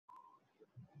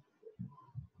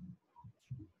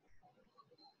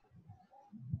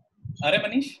आ रहा है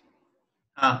मनीष?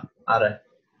 हाँ आ रहा है.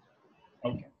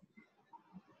 ओके.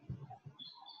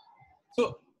 सो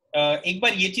एक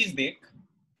बार ये चीज देख.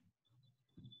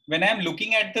 When I am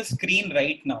looking at the screen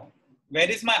right now, where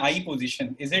is my eye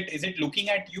position? Is it looking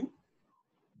at you?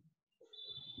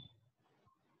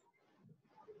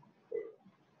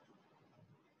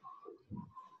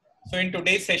 So in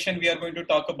today's session we are going to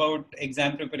talk about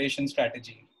exam preparation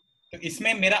strategy. तो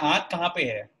इसमें मेरा आँख कहाँ पे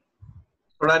है?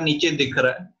 थोड़ा नीचे दिख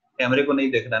रहा है, कैमरे को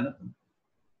नहीं दिख रहा ना.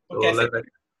 तो कैसे? लग रहा है.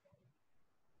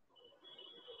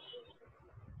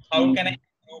 How can I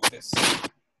improve this?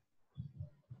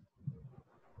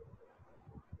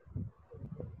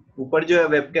 ऊपर जो है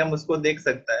वेबकैम उसको देख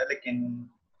सकता है, लेकिन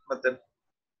मतलब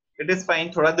इट इज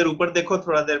फाइन. थोड़ा देर ऊपर देखो,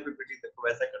 थोड़ा देर पीपीटी देखो,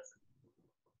 वैसा कर सकते.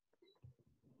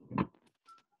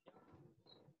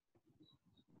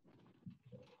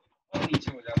 और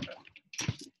नीचे हो जाता है,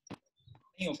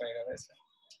 नहीं हो पाएगा वैसे.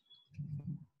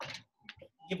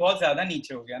 ये बहुत ज्यादा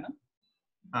नीचे हो गया ना.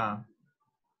 हाँ.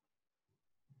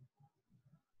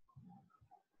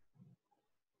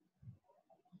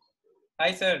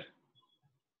 Hi sir.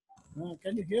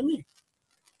 Can you hear me?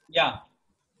 Yeah.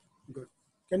 Good.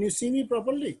 Can you see me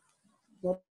properly?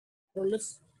 More or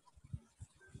less?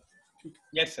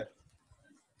 Yes sir.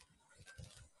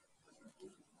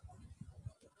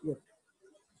 Good.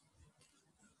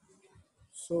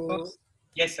 So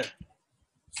Yes sir.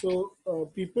 So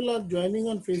people are joining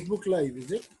on Facebook Live,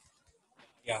 is it?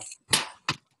 Yeah.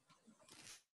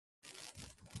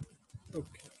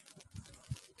 Okay.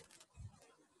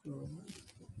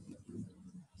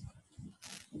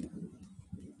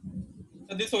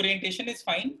 So this orientation is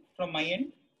fine from my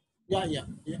end? Yeah.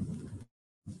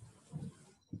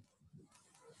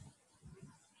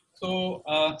 So,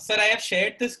 sir, I have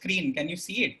shared the screen. Can you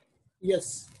see it?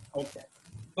 Yes. Okay.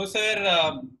 So,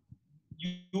 sir,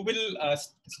 you will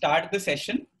start the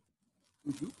session.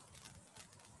 Mm-hmm.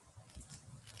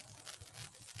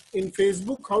 In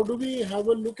Facebook, how do we have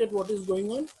a look at what is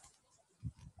going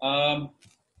on?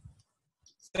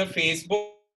 Sir, Facebook,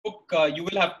 you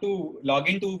will have to log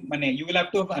into, you will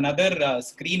have to have another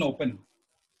screen open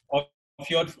of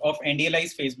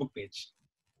NDLI's Facebook page.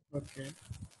 Okay.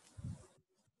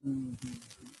 Mm-hmm.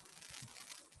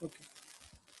 Okay.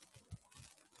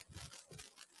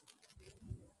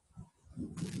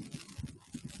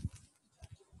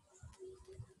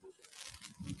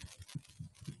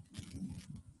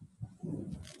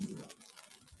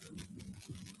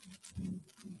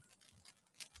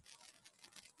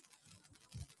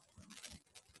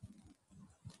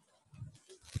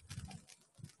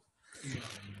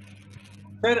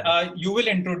 Sir, you will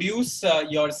introduce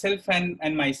yourself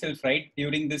and myself, right,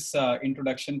 during this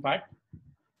introduction part?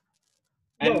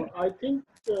 And no, I think,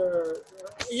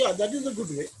 yeah, that is a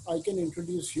good way. I can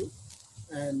introduce you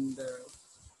and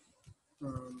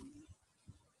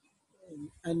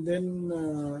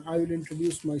then I will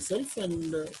introduce myself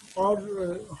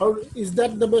how is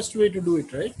that the best way to do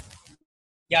it, right?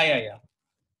 Yeah.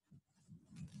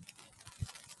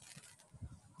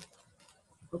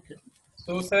 Okay.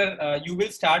 So, sir, you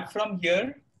will start from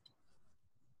here.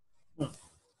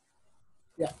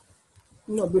 Yeah.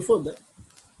 No, before that,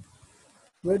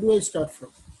 where do I start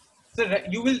from? Sir,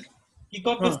 you will kick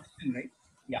off this session, right?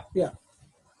 Yeah. Yeah.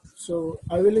 So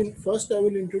I will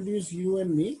introduce you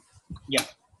and me. Yeah.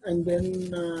 And then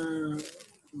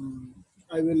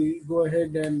I will go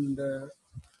ahead and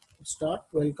start,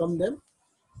 welcome them,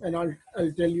 and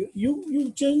I'll tell you.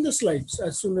 You change the slides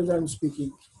as soon as I'm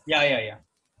speaking. Yeah.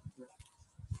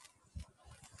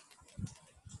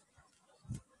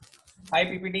 Hi,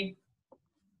 PPT.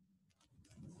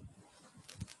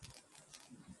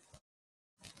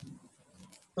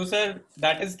 So, sir,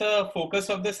 that is the focus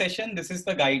of the session. This is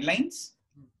the guidelines.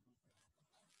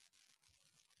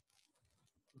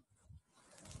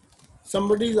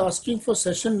 Somebody is asking for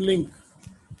session link.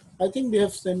 I think they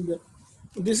have sent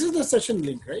this is the session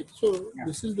link, right? So yeah.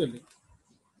 This is the link.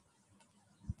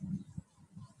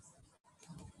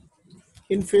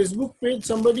 In Facebook page,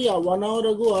 somebody 1 hour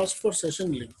ago asked for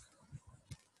session link.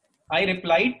 I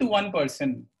replied to one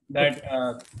person that.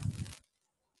 Okay.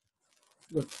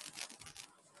 Good.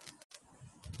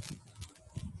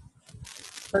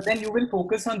 So then you will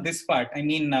focus on this part. I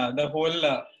mean, the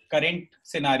whole current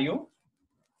scenario.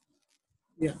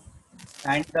 Yeah.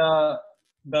 And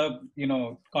the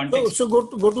context. So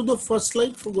go to the first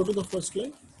slide. Go to the first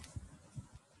slide.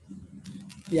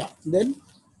 Yeah. Then.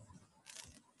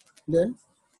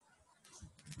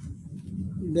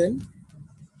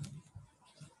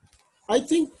 I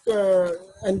think,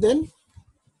 and then,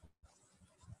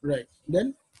 right,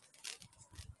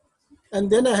 and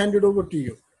then I hand it over to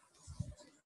you.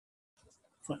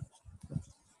 Fine.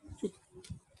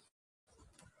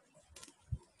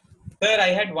 Sir, I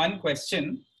had one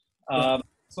question.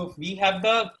 So we have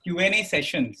the Q&A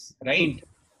sessions, right?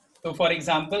 So for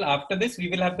example, after this, we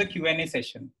will have the Q&A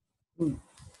session.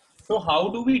 So how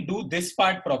do we do this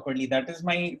part properly? That is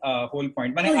my whole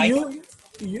point. No,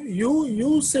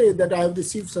 you say that I have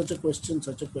received such a question,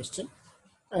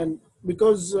 and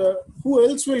because who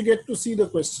else will get to see the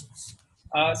questions?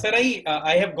 Sir,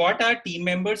 I have got our team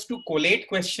members to collate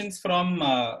questions from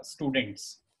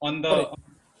students on the. Correct.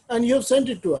 And you have sent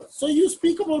it to us. So you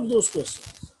speak about those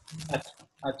questions.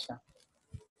 Acha.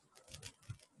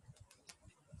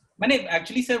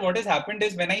 Actually, sir, what has happened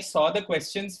is when I saw the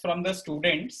questions from the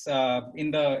students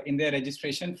in their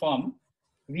registration form,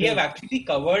 we have actually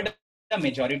covered the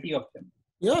majority of them.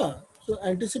 Yeah. So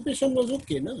anticipation was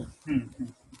okay, no?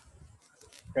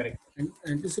 Correct.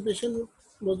 Anticipation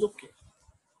was okay.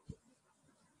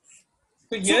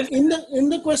 So So in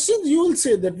the questions, you will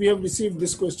say that we have received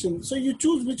this question. So you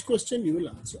choose which question you will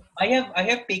answer. I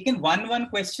have taken one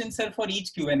question, sir, for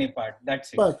each Q&A part.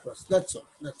 That's it. Bas. That's all.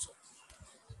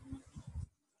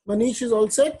 Manish is all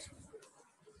set?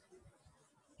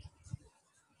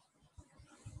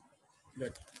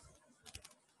 Good.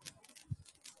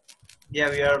 Yeah,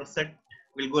 we are set.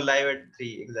 We'll go live at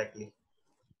 3 exactly.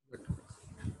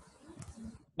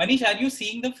 Manish, are you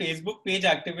seeing the Facebook page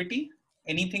activity?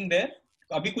 Anything there?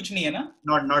 Abhi kuch nahi hai na?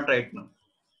 Not right now.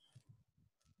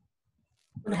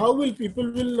 But how will people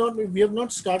will not? We have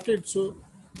not started, so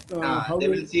how they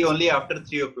will see only after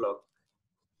 3 o'clock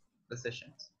the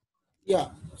sessions. Yeah.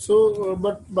 So,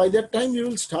 but by that time you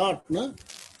will start, na?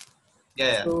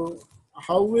 Yeah. So,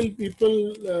 how will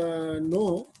people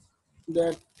know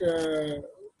that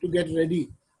to get ready?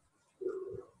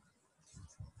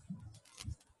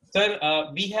 Sir,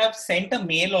 we have sent a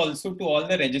mail also to all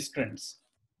the registrants.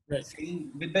 Right.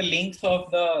 With the links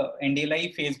of the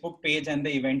NDLI Facebook page and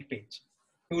the event page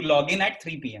to log in at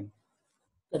 3 p.m.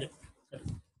 Correct.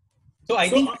 So I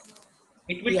think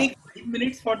it will take 5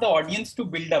 minutes for the audience to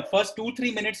build up. First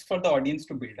 2-3 minutes for the audience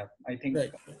to build up. I think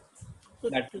Right.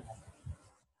 that.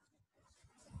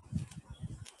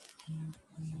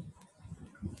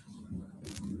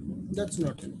 That's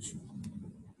not an issue.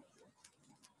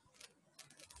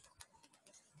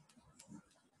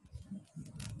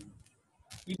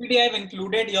 EPD, I have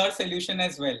included your solution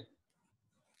as well.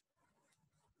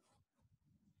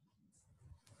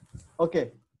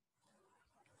 Okay,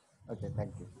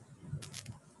 thank you.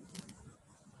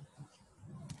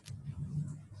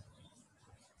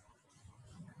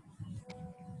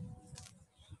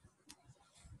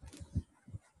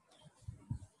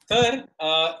 Sir,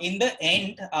 in the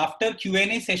end, after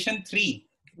Q&A session 3,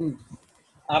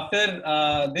 after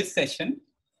this session,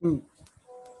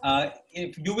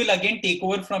 if you will again take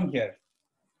over from here.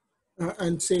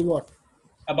 And say what?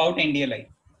 About NDLI.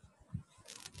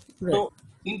 Right. So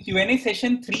in Q&A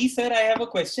session 3, sir, I have a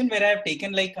question where I have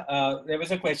taken there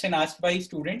was a question asked by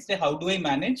students that how do I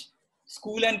manage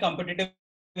school and competitive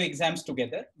exams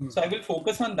together? So I will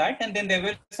focus on that, and then there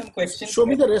were some questions. Show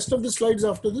me the rest of the slides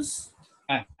after this.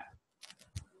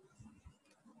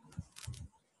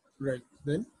 Right.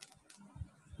 Then.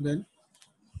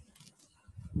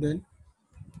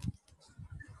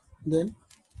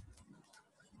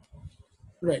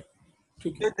 Right. So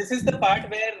this is the part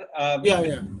where we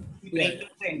break down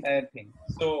the entire thing.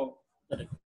 So.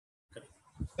 Correct.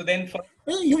 So then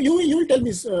you will tell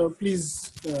me,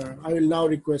 please. I will now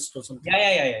request or something.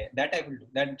 Yeah. That I will do.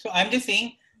 That. So I'm just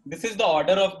saying this is the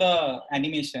order of the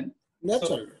animation. That's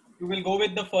so all right. You will go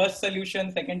with the first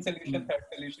solution, second solution, third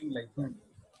solution, like that.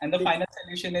 And the final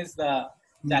solution is the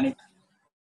janitor.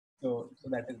 So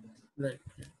that is right.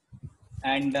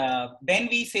 And then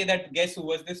we say that guess who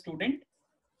was the student.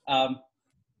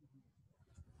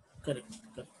 Correct.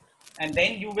 And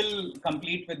then you will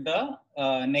complete with the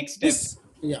next step.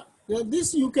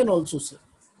 This you can also say.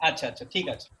 Acha. ठीक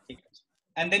है.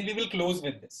 And then we will close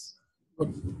with this.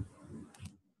 Good.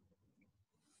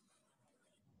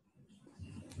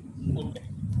 Okay.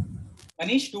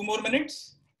 Manish, 2 more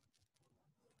minutes?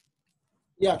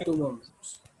 Yeah, 2 more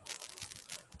minutes.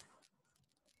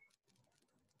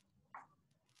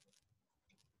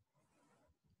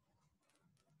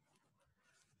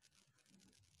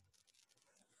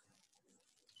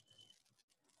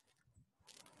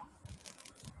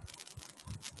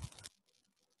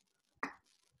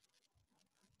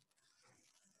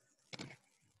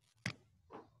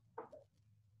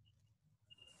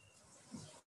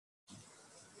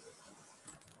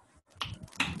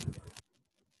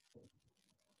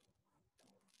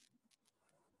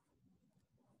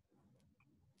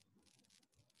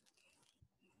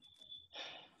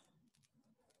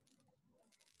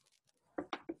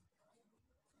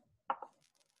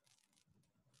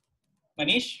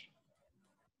 Manish?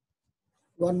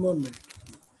 One more minute.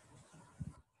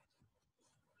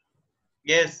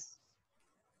 Yes.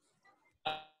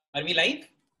 Are we live?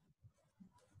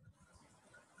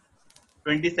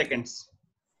 20 seconds.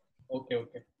 Okay,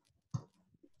 okay.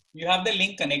 You have the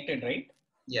link connected, right?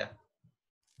 Yeah.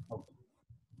 Okay.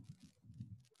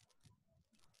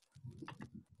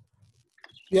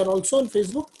 We are also on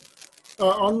Facebook,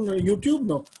 on YouTube,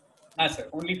 no? Ah, sir,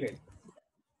 only fail.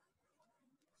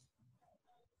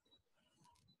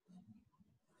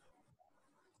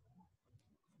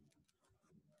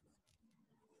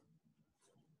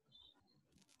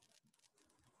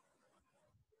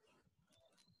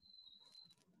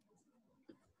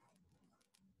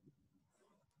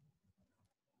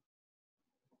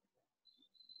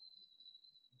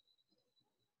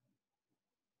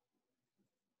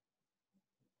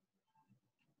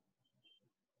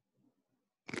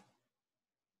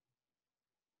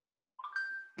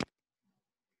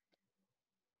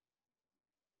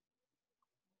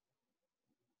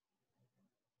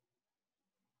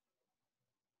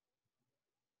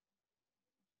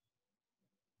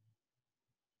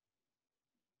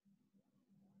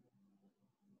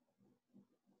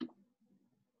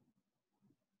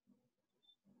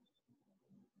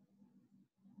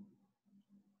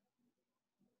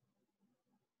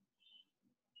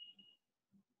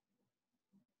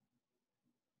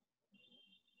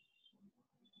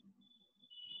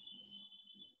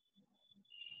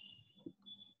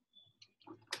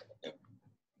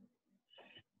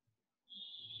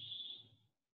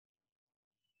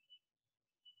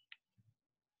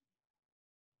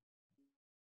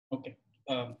 Okay.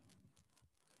 So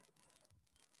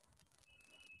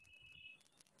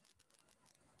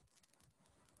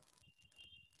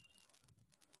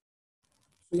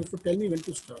you have to tell me when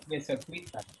to start. Yes, sir. Please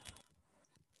start.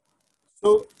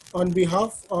 So, on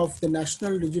behalf of the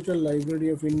National Digital Library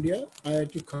of India,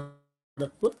 IIT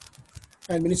Kharagpur,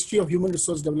 and Ministry of Human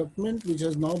Resource Development, which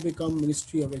has now become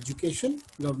Ministry of Education,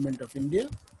 Government of India,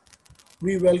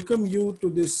 we welcome you to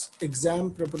this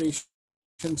exam preparation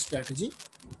strategy,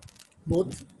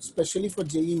 both especially for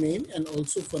JEE Main and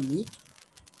also for NEET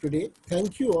today.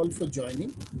 Thank you all for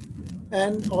joining.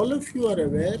 And all of you are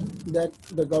aware that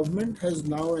the government has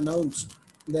now announced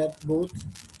that both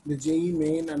the JEE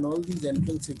Main and all these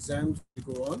entrance exams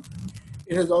will go on.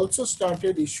 It has also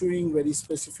started issuing very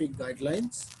specific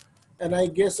guidelines. And I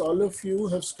guess all of you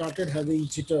have started having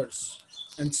jitters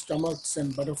and stomachs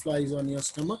and butterflies on your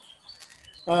stomach.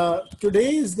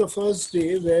 Today is the first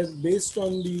day where, based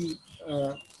on the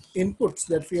inputs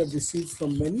that we have received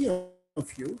from many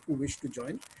of you who wish to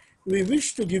join, we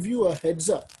wish to give you a heads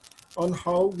up on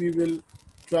how we will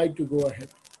try to go ahead.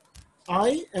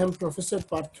 I am Professor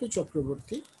Parthu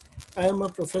Chakraborty. I am a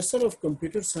professor of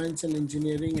computer science and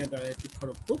engineering at IIT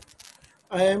Kharagpur.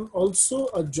 I am also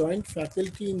a joint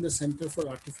faculty in the Center for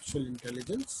Artificial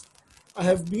Intelligence. I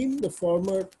have been the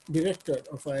former director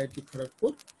of IIT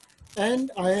Kharagpur,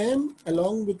 and I am,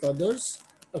 along with others,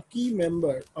 a key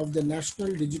member of the National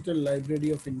Digital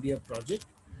Library of India project.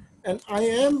 And I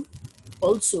am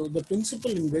also the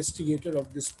principal investigator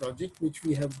of this project, which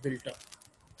we have built up.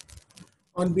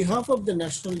 On behalf of the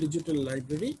National Digital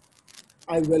Library,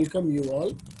 I welcome you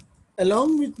all.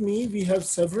 Along with me, we have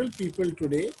several people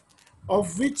today,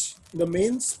 of which the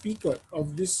main speaker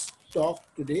of this talk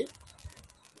today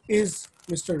is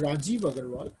Mr. Rajiv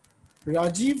Agarwal.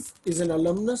 Rajiv is an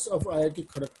alumnus of IIT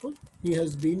Kharagpur. He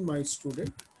has been my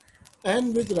student.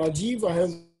 And with Rajiv, I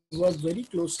have worked very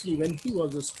closely when he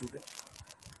was a student.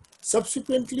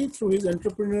 Subsequently, through his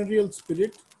entrepreneurial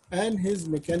spirit and his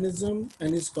mechanism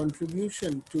and his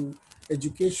contribution to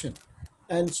education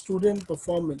and student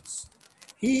performance,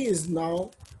 he is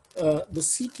now the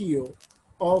CTO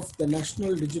of the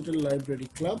National Digital Library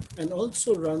Club and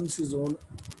also runs his own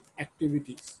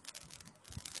activities.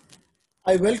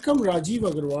 I welcome Rajiv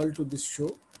Agarwal to this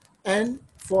show and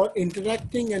for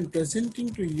interacting and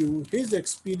presenting to you his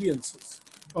experiences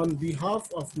on behalf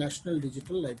of National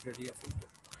Digital Library of India.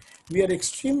 We are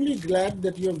extremely glad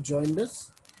that you have joined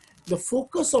us. The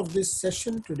focus of this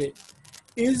session today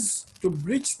is to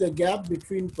bridge the gap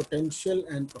between potential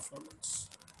and performance.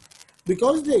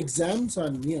 Because the exams are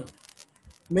near,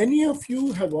 many of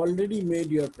you have already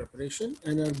made your preparation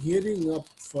and are gearing up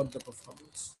for the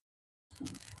performance.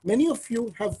 Many of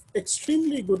you have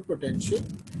extremely good potential,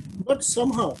 but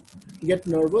somehow get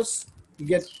nervous,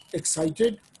 get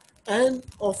excited, and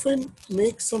often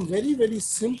make some very, very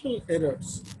simple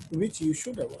errors which you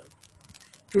should avoid.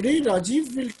 Today,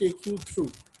 Rajiv will take you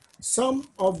through some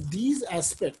of these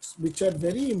aspects which are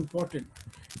very important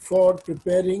for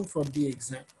preparing for the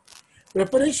exam.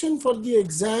 Preparation for the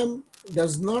exam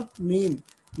does not mean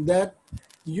that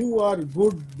you are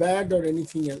good, bad, or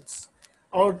anything else.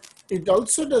 Or it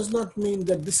also does not mean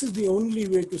that this is the only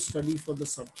way to study for the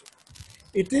subject.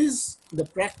 It is the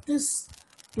practice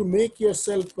to make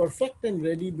yourself perfect and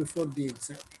ready before the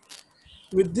exam.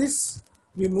 With this,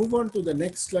 we move on to the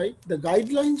next slide. The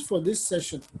guidelines for this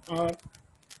session are: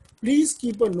 please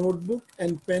keep a notebook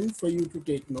and pen for you to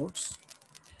take notes.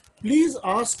 Please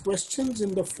ask questions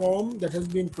in the form that has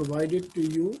been provided to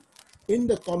you in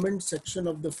the comment section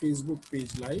of the Facebook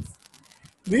page live.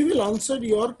 We will answer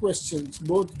your questions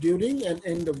both during and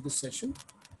end of the session.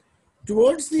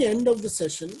 Towards the end of the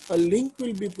session, a link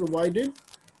will be provided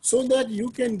so that you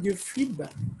can give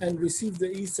feedback and receive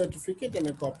the e-certificate and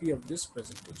a copy of this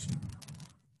presentation.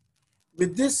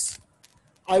 With this,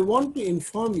 I want to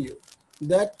inform you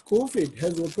that COVID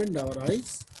has opened our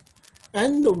eyes,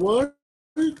 and the world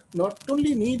not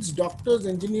only needs doctors,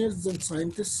 engineers, and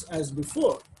scientists as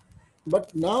before,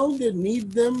 but now they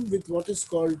need them with what is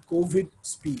called COVID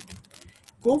speed.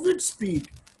 COVID speed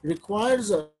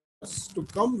requires us to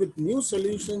come with new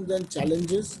solutions and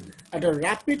challenges at a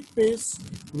rapid pace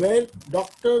where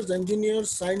doctors, engineers,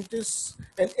 scientists,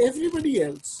 and everybody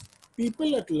else,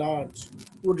 people at large,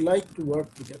 would like to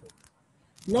work together.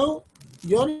 Now,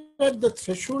 you're at the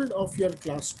threshold of your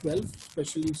class 12,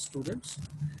 especially students,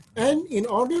 and in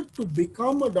order to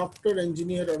become a doctor,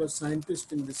 engineer, or a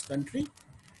scientist in this country,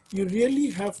 you really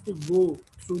have to go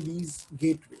through these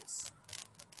gateways.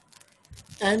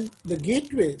 And the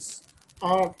gateways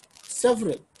are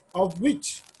several, of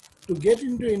which to get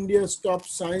into India's top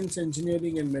science,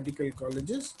 engineering, and medical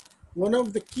colleges, one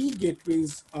of the key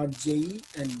gateways are JEE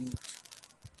and NEET.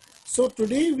 So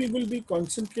today we will be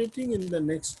concentrating in the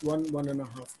next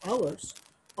 1.5 hours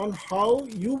on how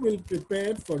you will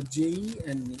prepare for JEE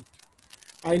and NEET.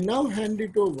 I now hand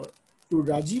it over to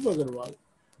Rajiv Agarwal,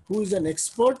 who is an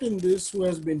expert in this, who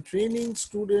has been training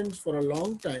students for a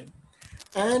long time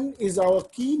and is our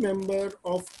key member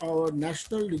of our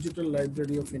National Digital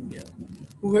Library of India,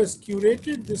 who has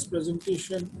curated this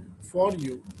presentation for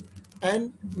you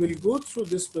and will go through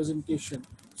this presentation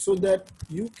so that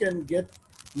you can get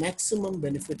maximum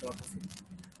benefit out of it.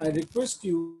 I request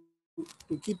you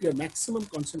to keep your maximum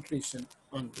concentration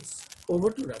on this.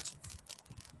 Over to Rajiv.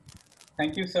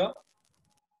 Thank you, sir.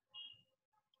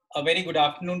 A very good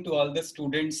afternoon to all the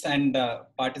students and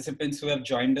participants who have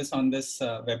joined us on this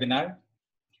webinar.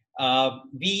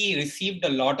 We received a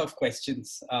lot of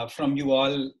questions from you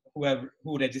all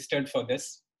who registered for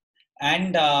this,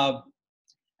 and I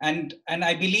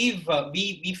believe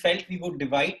we felt we would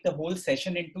divide the whole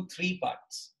session into 3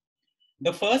 parts.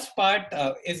 The first part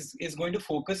is going to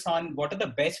focus on what are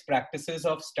the best practices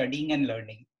of studying and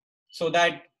learning, so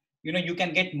that you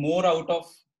can get more out of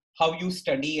how you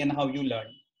study and how you learn.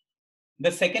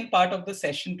 The second part of the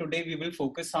session today, we will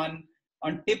focus on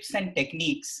tips and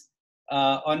techniques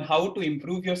on how to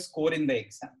improve your score in the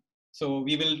exam. So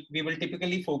we will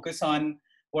typically focus on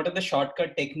what are the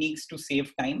shortcut techniques to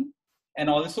save time, and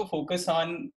also focus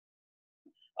on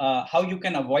how you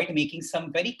can avoid making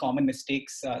some very common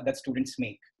mistakes that students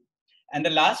make. And the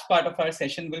last part of our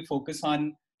session will focus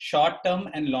on short-term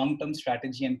and long-term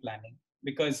strategy and planning,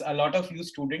 because a lot of you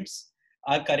students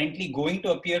are currently going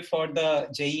to appear for the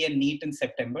JEE and NEET in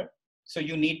September. So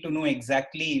you need to know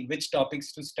exactly which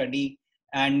topics to study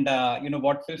and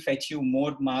what will fetch you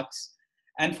more marks.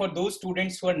 And for those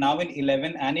students who are now in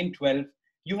 11 and in 12,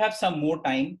 you have some more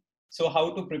time. So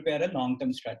how to prepare a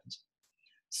long-term strategy.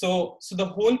 So the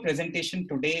whole presentation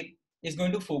today is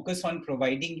going to focus on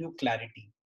providing you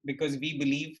clarity, because we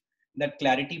believe that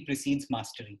clarity precedes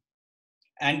mastery.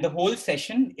 And the whole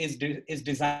session is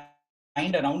designed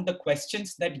around the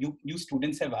questions that you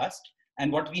students have asked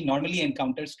and what we normally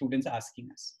encounter students asking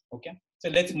us. Okay, so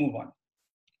let's move on.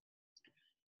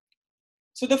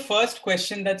 So the first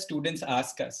question that students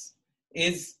ask us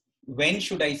is, when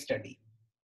should I study?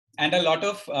 And a lot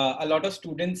of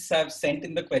students have sent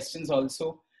in the questions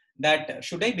also that,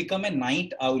 should I become a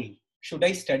night owl? Should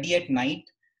I study at night?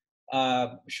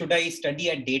 Should I study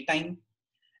at daytime?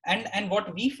 And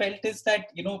what we felt is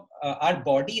that our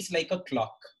body is like a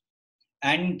clock,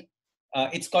 and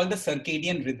it's called the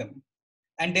circadian rhythm.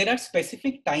 And there are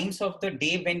specific times of the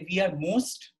day when we are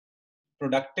most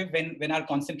productive, when our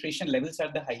concentration levels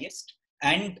are the highest.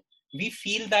 And we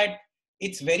feel that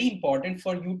it's very important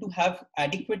for you to have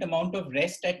adequate amount of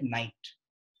rest at night.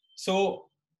 So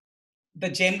the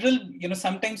general,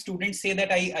 sometimes students say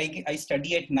that I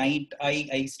study at night,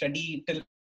 I study till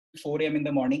 4 a.m. in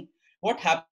the morning. What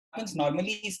happens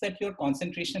normally is that your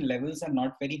concentration levels are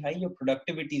not very high, your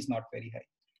productivity is not very high.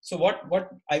 So what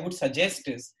I would suggest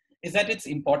is that it's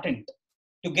important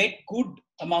to get good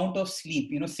amount of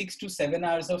sleep, 6 to 7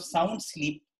 hours of sound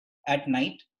sleep at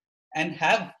night, and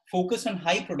have focus on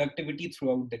high productivity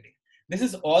throughout the day. This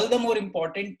is all the more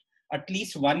important at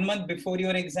least 1 month before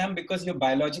your exam, because your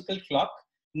biological clock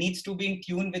needs to be in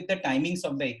tune with the timings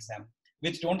of the exam,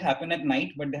 which don't happen at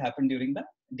night, but they happen during the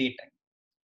daytime.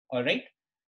 All right.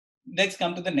 Let's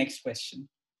come to the next question.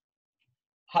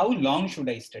 How long should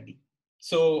I study?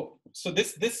 So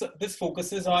this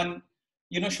focuses on,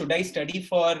 should I study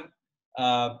for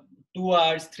 2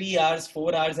 hours, 3 hours,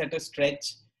 4 hours at a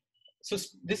stretch? So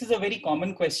this is a very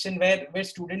common question where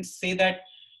students say that,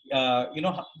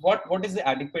 what is the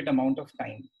adequate amount of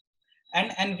time?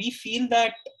 And we feel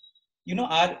that,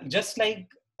 our, just like,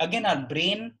 again, our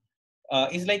brain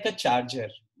is like a charger.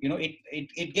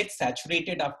 It gets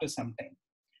saturated after some time.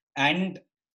 And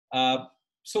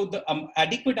so the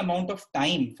adequate amount of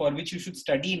time for which you should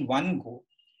study in one go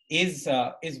is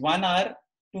 1 hour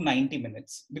to 90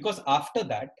 minutes. Because after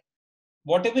that,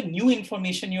 whatever new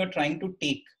information you're trying to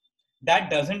take,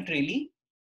 that doesn't really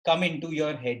come into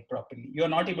your head properly. You're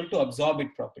not able to absorb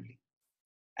it properly.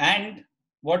 And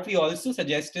what we also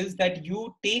suggest is that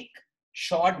you take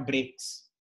short breaks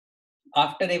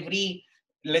after every,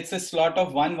 let's say, slot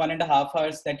of 1.5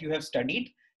 hours that you have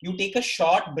studied. You take a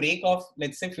short break of,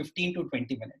 let's say, 15 to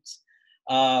 20 minutes.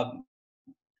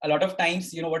 A lot of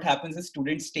times, what happens is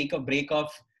students take a break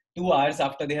of 2 hours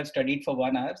after they have studied for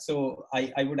 1 hour. So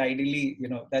I would ideally,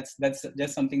 that's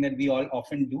just something that we all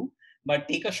often do, but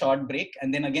take a short break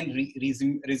and then again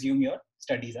resume your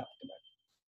studies after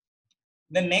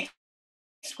that. The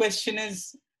next question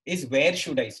is where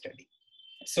should I study?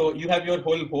 So you have your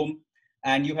whole home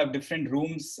and you have different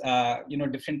rooms,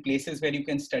 different places where you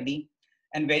can study.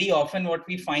 And very often what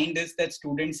we find is that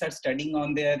students are studying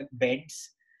on their beds.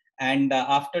 And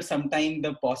after some time,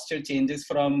 the posture changes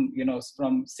from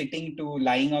sitting to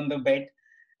lying on the bed.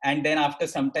 And then after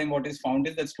some time, what is found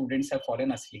is that students have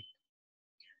fallen asleep.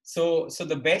 So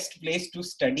the best place to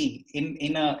study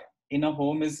in a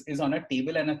home is on a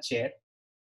table and a chair.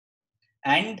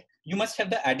 And you must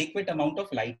have the adequate amount of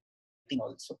lighting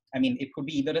also. I mean, it could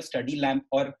be either a study lamp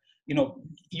or,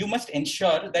 you must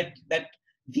ensure that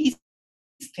these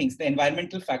things, the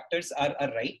environmental factors are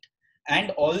right. And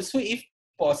also, if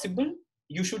possible,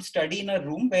 you should study in a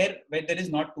room where there is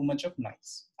not too much of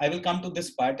noise. I will come to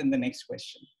this part in the next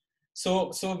question.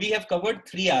 So we have covered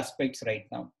 3 aspects right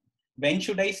now. When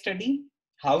should I study?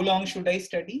 How long should I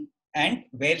study? And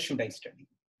where should I study?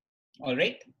 All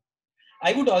right.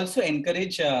 I would also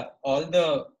encourage all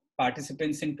the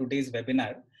participants in today's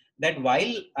webinar that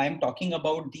while I'm talking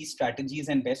about these strategies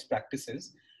and best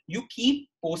practices, you keep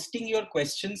posting your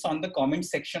questions on the comment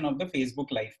section of the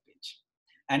Facebook Live page.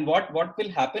 And what will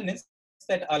happen is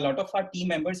that a lot of our team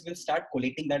members will start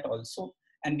collating that also.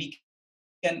 And we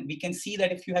can see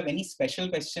that if you have any special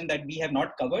question that we have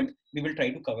not covered, we will try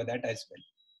to cover that as well.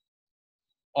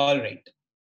 All right.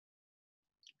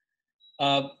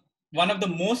 One of the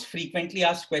most frequently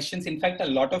asked questions, in fact, a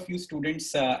lot of you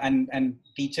students and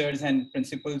teachers and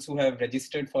principals who have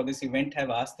registered for this event have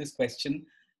asked this question: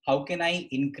 how can I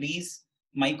increase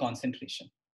my concentration?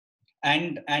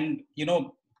 And I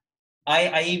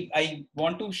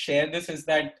want to share this is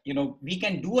that, we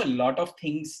can do a lot of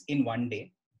things in one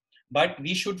day, but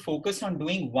we should focus on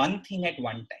doing one thing at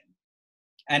one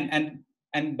time.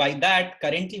 And by that,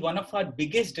 currently one of our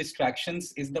biggest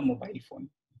distractions is the mobile phone.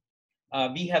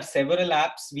 We have several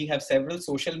apps, we have several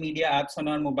social media apps on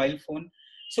our mobile phone.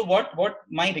 So what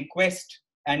my request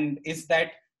and is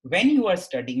that when you are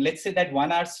studying, let's say that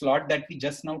 1 hour slot that we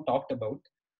just now talked about,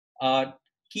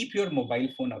 keep your mobile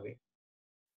phone away.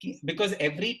 Because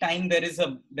every time there is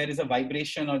a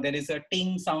vibration or there is a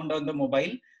ting sound on the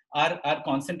mobile, our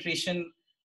concentration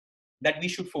that we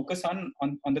should focus on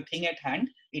the thing at hand,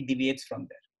 it deviates from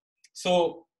there.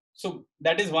 So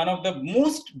that is one of the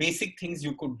most basic things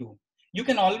you could do. You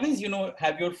can always,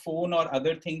 have your phone or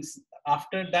other things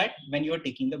after that when you're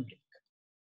taking the break.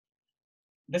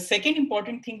 The second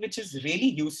important thing, which is really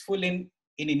useful in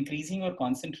increasing your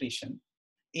concentration,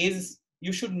 is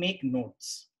you should make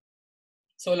notes.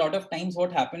 So a lot of times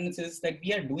what happens is that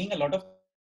we are doing a lot of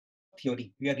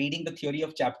theory. We are reading the theory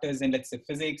of chapters in, let's say,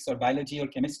 physics or biology or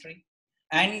chemistry.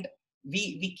 And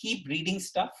we keep reading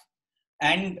stuff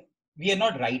and we are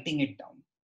not writing it down.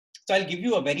 So I'll give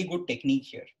you a very good technique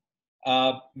here.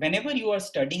 Whenever you are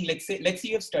studying, let's say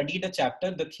you have studied a chapter,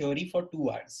 the theory, for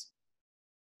 2 hours.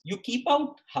 You keep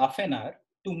out half an hour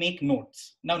to make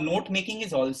notes. Now, note making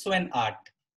is also an art.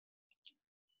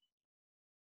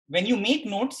 When you make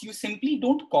notes, you simply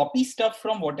don't copy stuff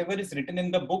from whatever is written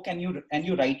in the book and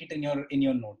you write it in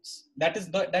your notes. That is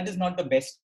not the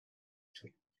best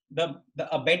way.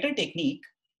 a better technique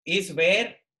is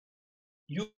where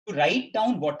you write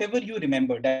down whatever you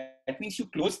remember. That means you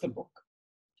close the book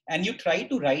and you try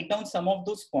to write down some of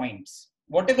those points,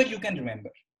 whatever you can remember.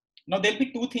 Now there'll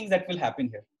be two things that will happen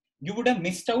here. You would have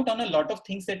missed out on a lot of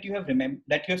things that you have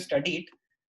that you have studied,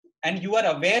 and you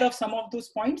are aware of some of those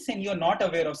points and you're not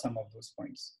aware of some of those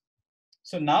points.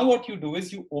 So now what you do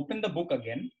is you open the book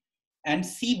again and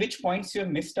see which points you have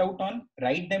missed out on,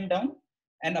 write them down.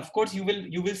 And of course you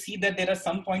will see that there are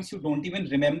some points you don't even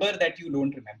remember that you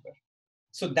don't remember.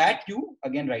 So that you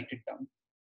again write it down.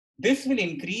 This will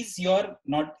increase your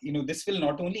this will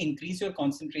not only increase your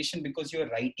concentration because you're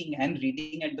writing and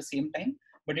reading at the same time,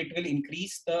 but it will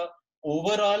increase the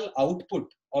overall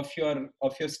output of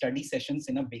your study sessions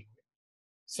in a big way.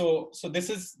 So this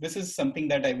is something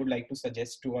that I would like to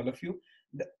suggest to all of you.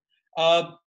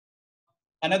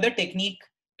 Another technique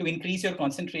to increase your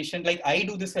concentration, like I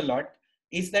do this a lot,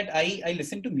 is that I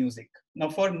listen to music. Now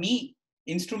for me,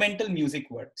 instrumental music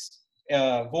works.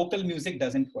 Vocal music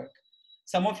doesn't work.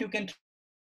 Some of you can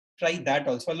try that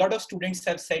also. A lot of students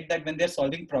have said that when they're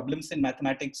solving problems in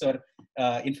mathematics or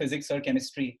in physics or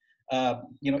chemistry,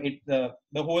 the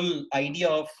whole idea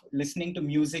of listening to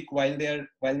music while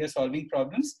they're solving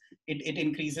problems, it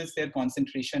increases their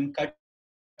concentration, cuts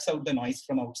out the noise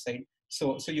from outside.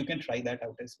 So you can try that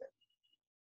out as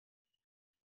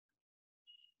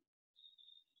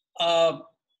well.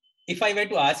 If I were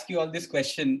to ask you all this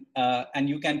question, and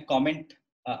you can comment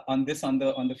on this on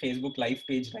the Facebook live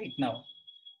page right now,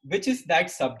 which is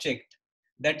that subject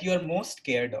that you are most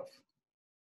scared of?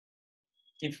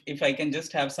 If I can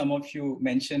just have some of you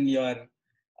mention your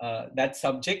that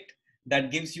subject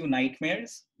that gives you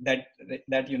nightmares, that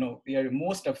you're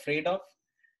most afraid of.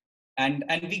 And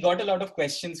we got a lot of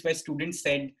questions where students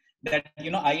said that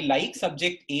I like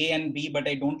subject A and B, but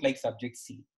I don't like subject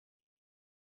C.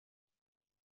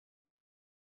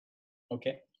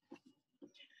 Okay,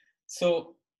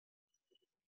 so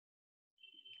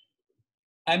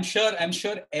I'm sure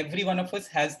every one of us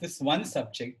has this one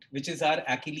subject which is our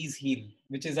Achilles heel,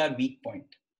 which is our weak point.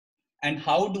 And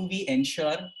how do we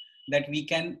ensure that we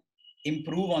can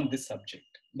improve on this subject?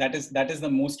 That is the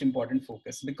most important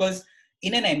focus, because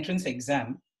in an entrance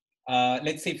exam,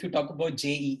 let's say if you talk about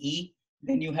JEE,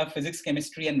 then you have physics,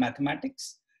 chemistry, and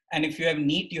mathematics. And if you have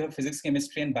NEET, you have physics,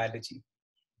 chemistry, and biology.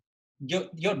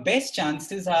 Your best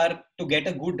chances are to get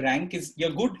a good rank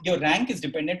your rank is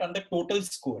dependent on the total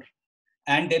score.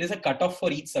 And there is a cutoff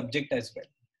for each subject as well.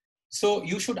 So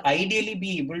you should ideally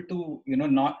be able to,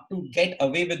 not to get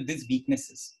away with these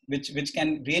weaknesses, which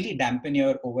can really dampen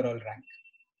your overall rank.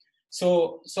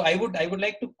 So I would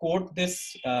like to quote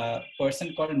this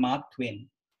person called Mark Twain.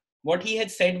 What he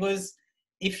had said was,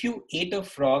 if you ate a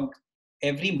frog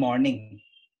every morning,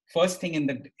 first thing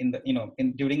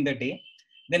during the day,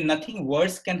 then nothing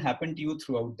worse can happen to you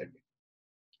throughout the day.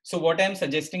 So what I'm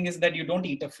suggesting is that you don't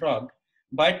eat a frog,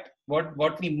 but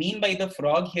what we mean by the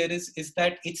frog here is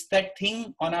that it's that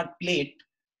thing on our plate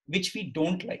which we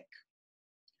don't like.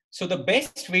 So the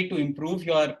best way to improve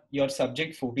your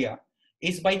subject phobia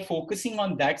is by focusing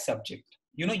on that subject.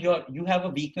 You have a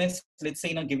weakness, let's say,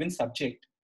 in a given subject,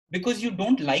 because you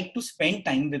don't like to spend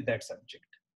time with that subject.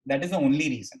 That is the only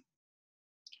reason.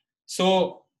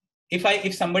 So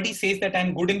if somebody says that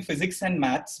I'm good in physics and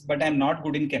maths, but I'm not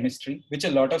good in chemistry, which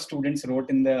a lot of students wrote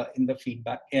in the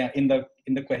feedback, in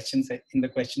the questions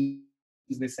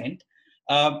they sent,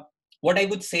 what I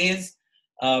would say is,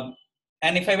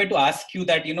 and if I were to ask you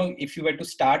that, if you were to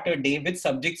start a day, which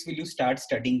subjects will you start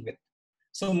studying with?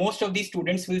 So most of these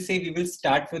students will say we will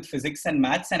start with physics and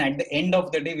maths, and at the end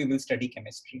of the day we will study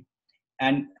chemistry.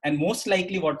 And most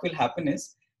likely what will happen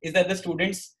is that the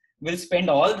students will spend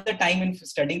all the time in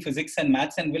studying physics and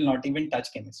maths and will not even touch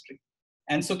chemistry.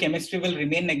 And so chemistry will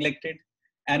remain neglected,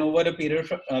 and over a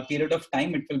period of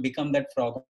time, it will become that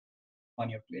frog on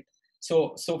your plate.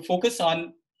 So focus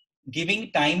on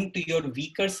giving time to your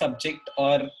weaker subject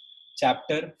or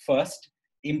chapter first,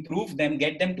 improve them,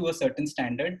 get them to a certain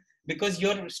standard, because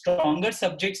your stronger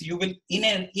subjects, you will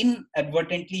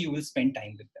inadvertently, you will spend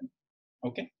time with them.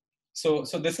 Okay. So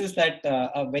this is that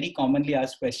a very commonly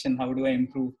asked question: how do I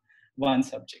improve one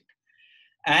subject?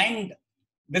 And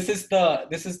this is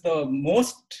the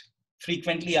most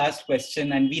frequently asked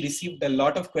question, and we received a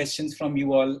lot of questions from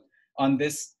you all on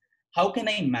this. How can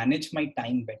I manage my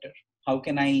time better? How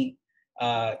can I,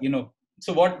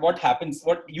 so what happens,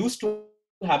 what used to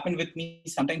happen with me,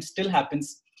 sometimes still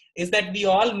happens, is that we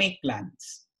all make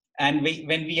plans. And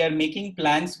when we are making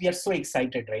plans, we are so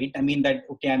excited, right? I mean that,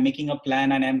 okay, I'm making a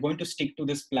plan and I'm going to stick to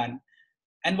this plan.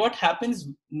 And what happens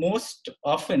most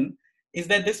often is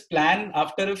that this plan,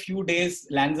 after a few days,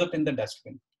 lands up in the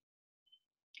dustbin.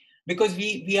 because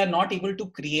we are not able to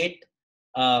create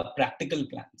practical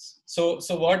plans. So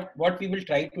what we will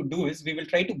try to do is we will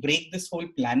try to break this whole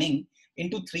planning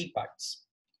into three parts.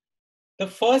 The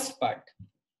first part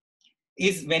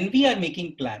is when we are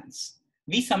making plans,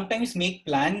 we sometimes make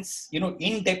plans,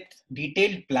 in-depth,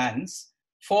 detailed plans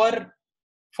for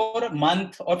a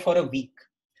month or for a week.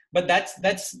 But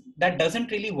that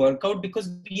doesn't really work out because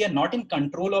we are not in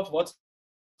control of what's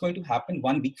going to happen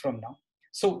 1 week from now.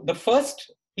 So the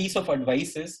first piece of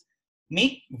advice is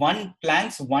make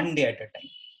plans 1 day at a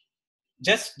time.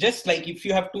 Just like if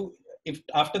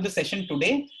after the session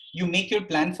today, you make your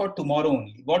plan for tomorrow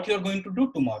only, what you're going to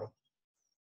do tomorrow.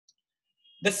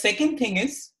 The second thing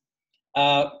is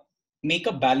make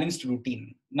a balanced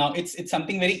routine. Now it's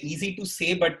something very easy to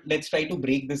say, but let's try to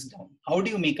break this down. How do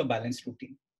you make a balanced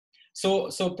routine? So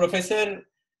Professor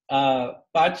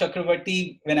Parth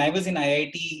Chakravarti, when I was in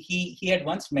IIT, he had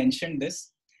once mentioned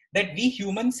this, that we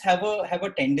humans have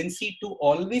a tendency to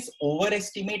always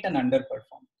overestimate and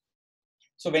underperform.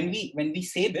 So when we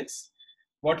say this,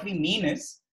 what we mean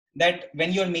is that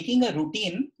when you're making a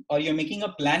routine or you're making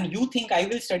a plan, you think I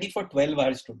will study for 12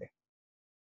 hours today.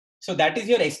 So that is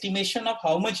your estimation of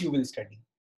how much you will study.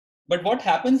 But what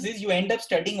happens is you end up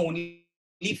studying only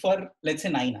for, let's say,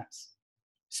 9 hours.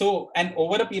 So, and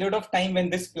over a period of time, when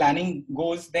this planning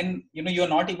goes, then, you're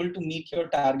not able to meet your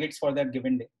targets for that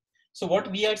given day. So what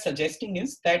we are suggesting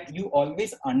is that you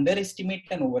always underestimate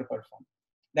and overperform.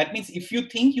 That means if you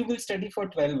think you will study for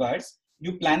 12 hours,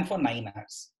 you plan for 9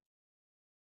 hours.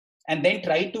 And then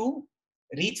try to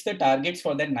reach the targets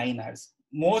for that 9 hours.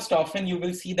 Most often you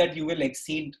will see that you will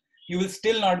exceed, you will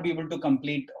still not be able to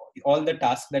complete all the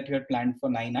tasks that you had planned for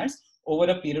 9 hours.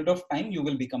 Over a period of time, you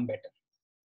will become better.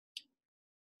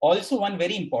 Also, one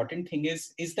very important thing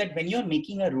is that when you're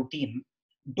making a routine,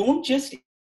 don't just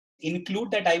include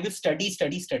that I will study.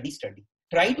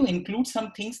 Try to include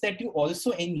some things that you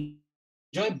also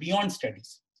enjoy beyond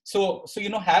studies. So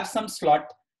have some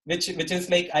slot which is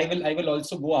like I will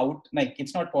also go out. Like,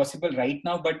 it's not possible right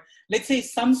now, but let's say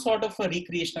some sort of a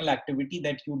recreational activity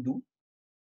that you do,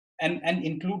 and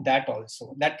include that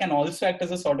also. That can also act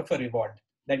as a sort of a reward,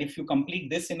 that if you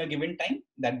complete this in a given time,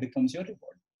 that becomes your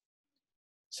reward.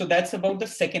 So that's about the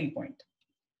second point.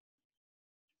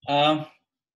 I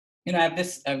have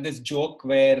this joke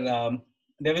where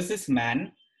there was this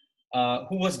man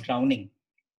who was drowning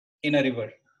in a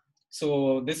river.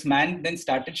 So this man then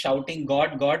started shouting,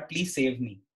 "God, God, please save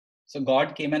me." So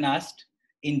God came and asked,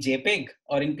 "In JPEG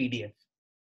or in PDF?"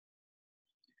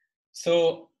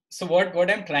 So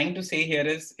what I'm trying to say here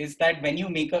is that when you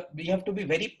you have to be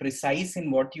very precise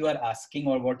in what you are asking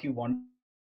or what you want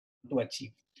to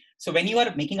achieve. So when you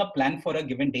are making a plan for a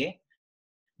given day,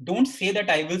 don't say that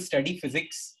I will study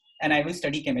physics and I will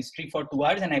study chemistry for 2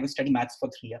 hours and I will study maths for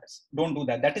 3 hours. Don't do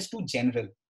that. That is too general.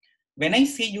 When I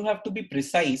say you have to be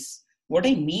precise, what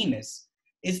I mean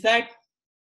is that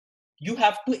you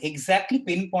have to exactly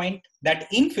pinpoint that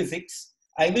in physics,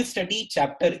 I will study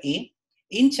chapter A.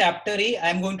 In chapter A,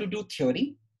 I'm going to do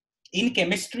theory. In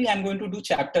chemistry, I'm going to do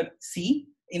chapter C.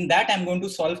 In that, I'm going to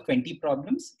solve 20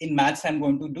 problems. In maths, I'm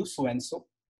going to do so and so,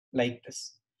 like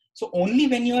this. So only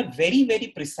when you are very, very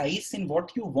precise in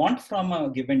what you want from a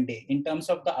given day in terms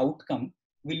of the outcome,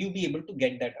 will you be able to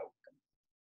get that outcome.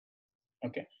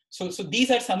 Okay. So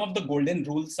these are some of the golden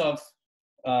rules of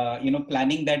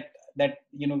planning that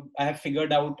I have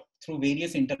figured out through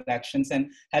various interactions,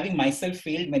 and having myself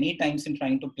failed many times in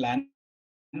trying to plan,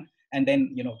 and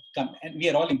then and we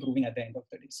are all improving at the end of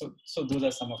the day. So those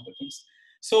are some of the things.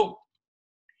 So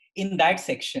in that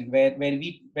section where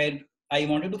I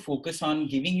wanted to focus on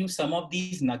giving you some of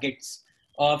these nuggets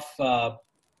of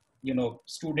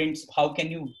students, how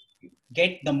can you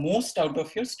get the most out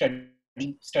of your study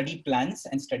plans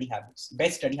and study habits,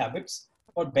 best study habits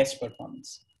or best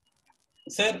performance.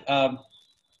 Sir,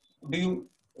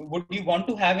 would you want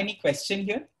to have any question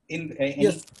here?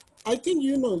 Yes, I think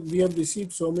we have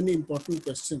received so many important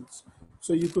questions,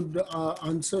 so you could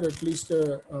answer at least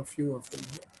a few of them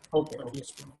here. Okay. At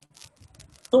least one.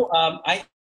 So I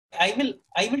will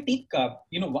take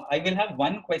I will have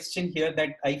one question here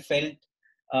that I felt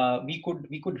we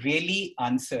could really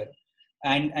answer,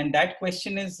 and that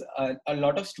question is a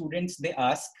lot of students, they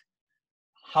ask,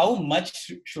 how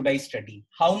much should I study?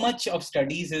 How much of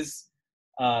studies is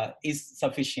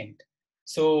sufficient?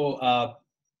 So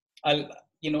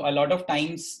a lot of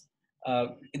times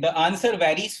the answer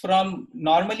varies from,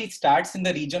 normally it starts in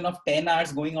the region of 10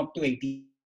 hours going up to 18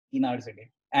 hours a day,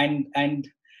 and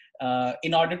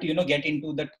in order to get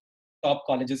into the top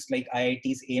colleges like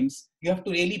IITs, AIMS, you have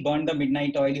to really burn the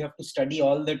midnight oil. You have to study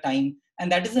all the time,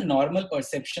 and that is a normal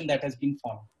perception that has been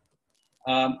formed.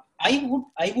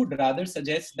 I would rather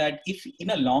suggest that if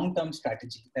in a long-term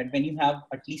strategy, that when you have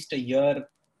at least a year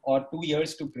or 2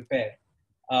 years to prepare,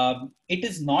 it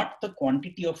is not the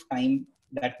quantity of time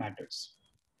that matters.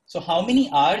 So how many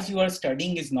hours you are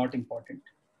studying is not important.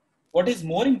 What is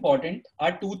more important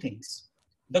are two things: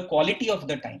 the quality of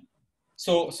the time.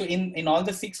 So in all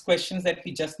the 6 questions that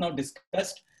we just now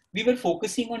discussed, we were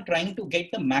focusing on trying to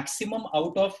get the maximum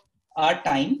out of our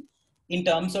time in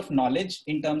terms of knowledge,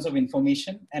 in terms of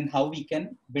information, and how we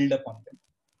can build upon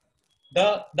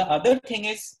them. The other thing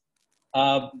is,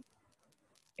 uh,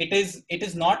 it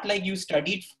is not like you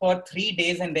studied for 3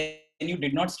 days and then you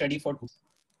did not study for 2 days.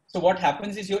 So what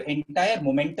happens is your entire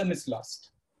momentum is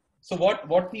lost. So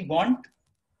what we want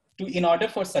to, in order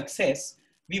for success,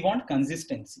 we want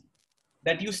consistency,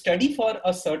 that you study for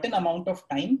a certain amount of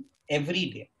time every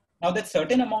day. Now that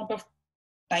certain amount of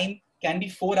time can be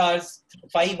 4 hours,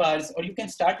 5 hours, or you can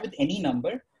start with any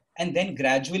number and then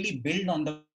gradually build on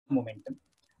the momentum.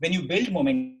 When you build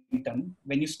momentum,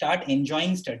 when you start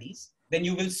enjoying studies, then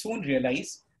you will soon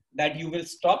realize that you will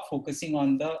stop focusing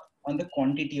on the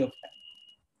quantity of time.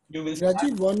 You will start.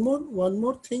 Rajiv, one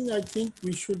more thing I think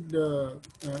we should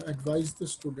advise the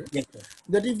students, Yes, sir.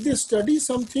 that if they study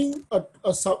something,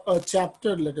 a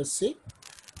chapter, let us say,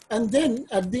 and then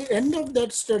at the end of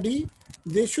that study,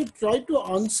 they should try to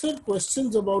answer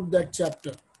questions about that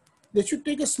chapter. They should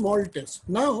take a small test.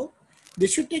 Now, they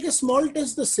should take a small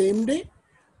test the same day.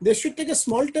 They should take a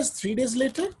small test 3 days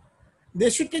later. They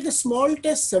should take a small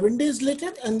test 7 days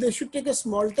later, and they should take a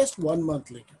small test 1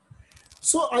 month later.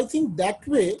 So I think that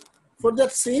way, for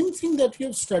that same thing that you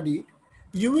have studied,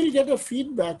 you will get a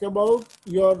feedback about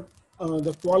your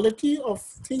the quality of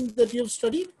things that you have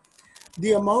studied,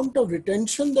 the amount of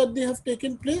retention that they have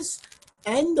taken place,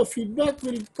 and the feedback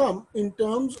will come in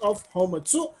terms of how much.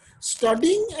 So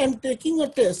studying and taking a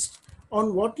test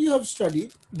on what you have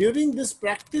studied during this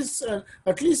practice,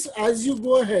 at least as you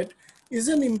go ahead, is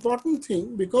an important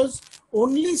thing, because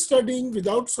only studying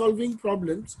without solving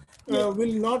problems Yes.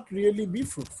 will not really be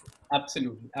fruitful.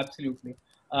 Absolutely, absolutely.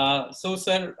 So,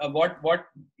 sir, what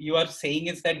you are saying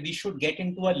is that we should get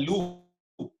into a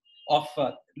loop of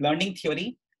learning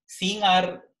theory, seeing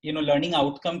our learning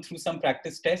outcome through some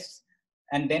practice tests,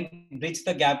 and then bridge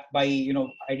the gap by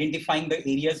identifying the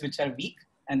areas which are weak,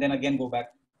 and then again go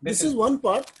back. This is one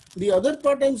part. The other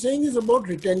part I'm saying is about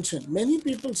retention. Many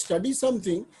people study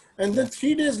something and then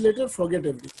 3 days later forget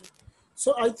everything.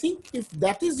 So I think if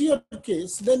that is your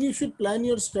case, then you should plan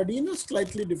your study in a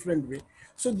slightly different way.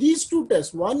 So these two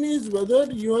tests, one is whether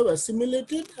you have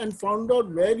assimilated and found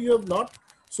out where you have not,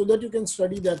 so that you can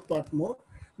study that part more.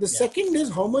 The second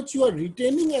is how much you are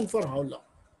retaining and for how long.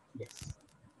 Yes,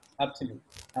 absolutely,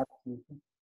 absolutely.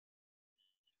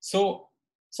 So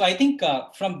I think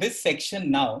from this section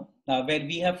now, where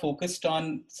we have focused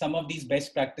on some of these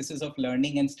best practices of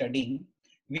learning and studying,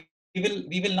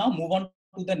 we will now move on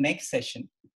to the next session,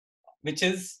 which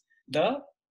is the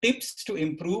tips to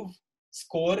improve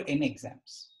score in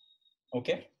exams.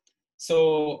 Okay.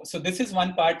 So this is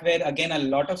one part where again a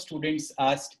lot of students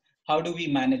asked, how do we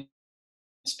manage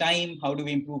time? How do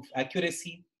we improve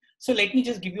accuracy? So let me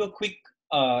just give you a quick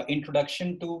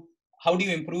introduction to how do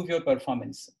you improve your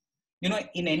performance.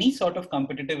 In any sort of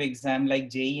competitive exam like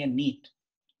JEE and NEET,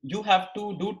 you have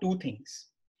to do two things.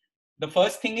 The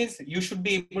first thing is you should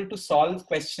be able to solve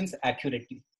questions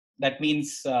accurately. That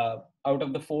means out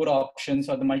of the 4 options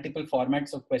or the multiple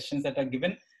formats of questions that are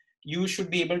given, you should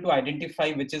be able to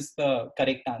identify which is the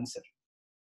correct answer.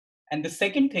 And the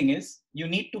second thing is you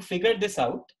need to figure this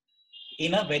out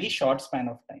in a very short span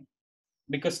of time,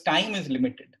 because time is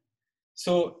limited.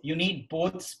 So you need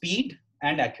both speed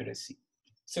and accuracy.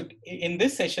 So in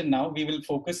this session now, we will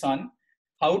focus on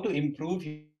how to improve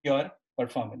your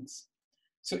performance.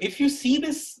 So if you see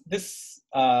this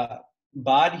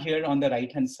bar here on the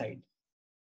right hand side,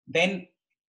 then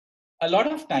a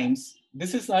lot of times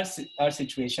this is our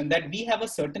situation, that we have a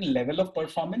certain level of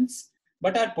performance,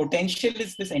 but our potential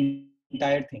is this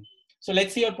entire thing. So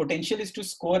let's say your potential is to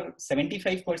score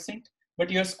 75%, but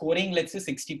you're scoring, let's say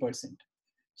 60%.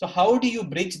 So how do you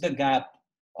bridge the gap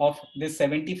of this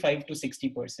 75 to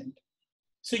 60%?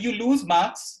 So you lose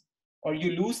marks or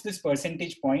you lose this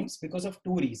percentage points because of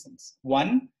two reasons.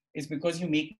 One is because you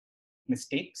make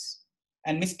mistakes,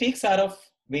 and mistakes are of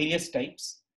various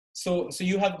types. So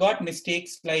you have got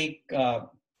mistakes like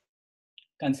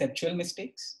conceptual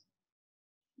mistakes.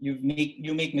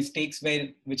 You make mistakes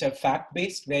which are fact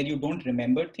based, where you don't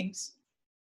remember things.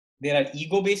 There are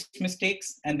ego based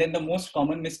mistakes, and then the most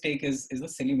common mistake is the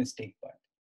silly mistake part.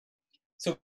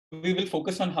 So we will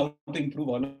focus on how to improve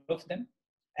all of them.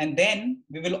 And then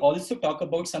we will also talk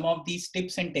about some of these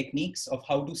tips and techniques of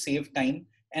how to save time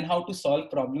and how to solve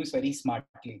problems very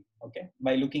smartly, okay,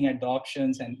 by looking at the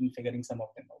options and figuring some of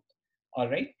them out. All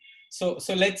right. So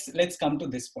let's come to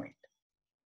this point.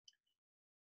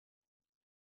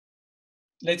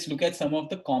 Let's look at some of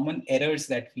the common errors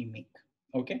that we make.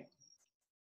 Okay.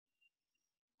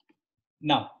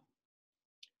 Now,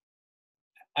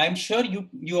 I'm sure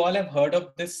you all have heard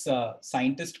of this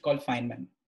scientist called Feynman,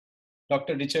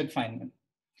 Dr. Richard Feynman,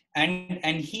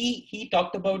 and he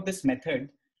talked about this method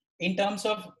in terms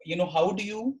of, you know, how do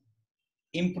you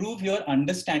improve your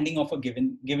understanding of a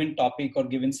given topic or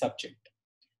given subject.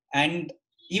 And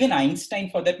even Einstein,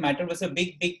 for that matter, was a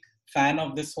big fan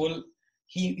of this whole.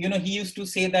 He used to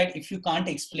say that if you can't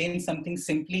explain something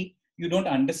simply, you don't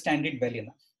understand it well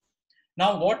enough.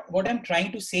 Now, what I'm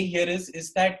trying to say here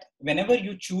is that whenever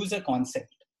you choose a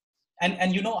concept,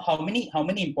 and you know how many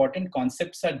important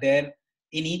concepts are there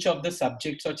in each of the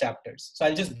subjects or chapters. So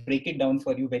I'll just break it down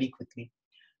for you very quickly.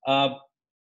 Uh,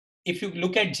 if you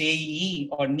look at JEE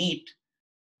or NEET,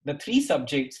 the three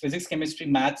subjects, physics, chemistry,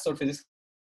 maths, or physics,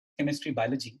 chemistry,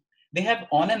 biology, they have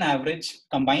on an average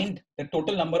combined, the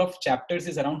total number of chapters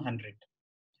is around 100.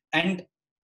 And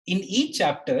in each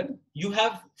chapter, you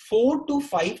have 4 to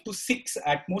 5 to 6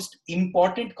 at most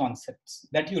important concepts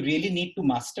that you really need to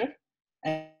master.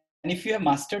 And if you have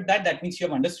mastered that, that means you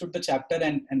have understood the chapter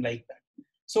and like that.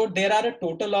 So there are a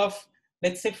total of,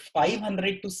 let's say,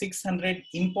 500 to 600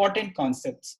 important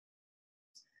concepts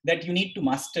that you need to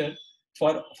master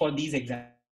for these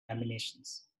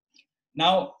examinations.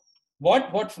 Now,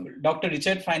 what Dr.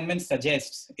 Richard Feynman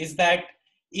suggests is that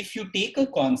if you take a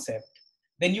concept,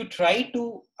 then you try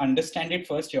to understand it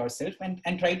first yourself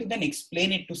and try to then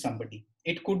explain it to somebody.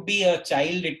 It could be a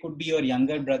child, it could be your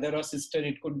younger brother or sister,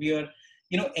 it could be your,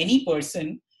 you know, any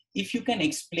person. If you can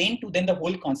explain to them the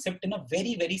whole concept in a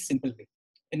very simple way,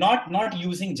 not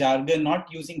using jargon, not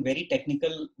using very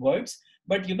technical words,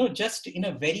 but, you know, just in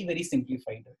a very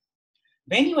simplified way.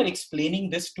 When you are explaining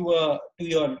this to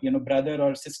your, you know, brother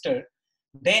or sister,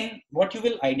 then what you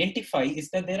will identify is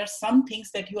that there are some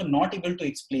things that you are not able to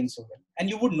explain so well, and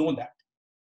you would know that.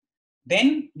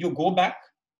 Then you go back,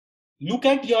 look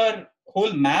at your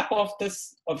whole map of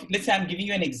this, of, let's say I'm giving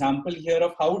you an example here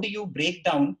of how do you break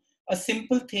down a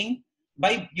simple thing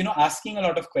by, you know, asking a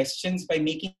lot of questions, by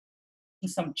making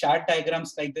some chart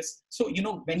diagrams like this. So, you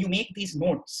know, when you make these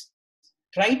notes,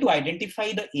 try to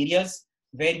identify the areas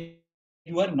where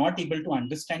you are not able to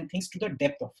understand things to the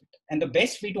depth of it. And the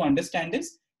best way to understand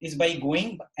is by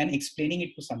going and explaining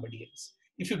it to somebody else.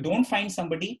 If you don't find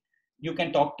somebody, you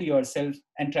can talk to yourself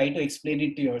and try to explain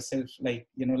it to yourself, like,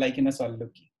 you know, like in a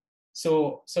soliloquy.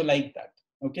 So like that.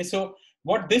 Okay. So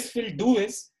what this will do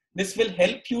is, this will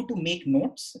help you to make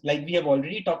notes, like we have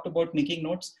already talked about making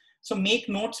notes. So make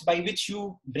notes by which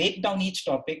you break down each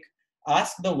topic,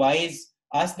 ask the whys,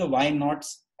 ask the why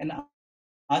nots, and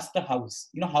ask the hows.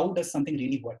 You know, how does something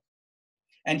really work?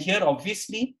 And here,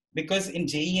 obviously, because in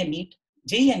JEE and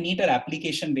NEET are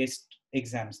application-based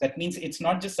exams. That means it's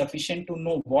not just sufficient to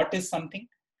know what is something.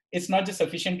 It's not just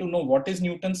sufficient to know what is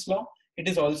Newton's law. It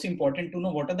is also important to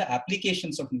know what are the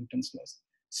applications of Newton's laws.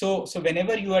 So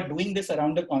whenever you are doing this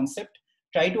around a concept,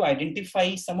 try to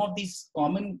identify some of these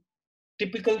common,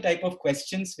 typical type of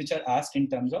questions which are asked in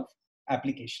terms of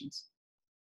applications.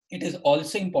 It is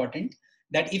also important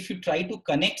that if you try to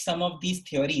connect some of these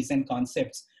theories and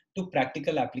concepts to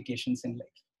practical applications in life.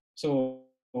 So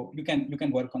you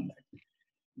can work on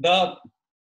that.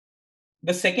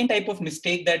 The second type of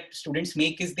mistake that students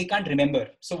make is they can't remember.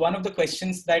 So one of the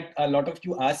questions that a lot of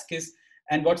you ask is,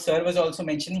 and what sir was also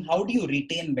mentioning, how do you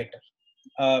retain better?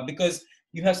 Because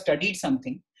you have studied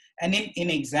something, and in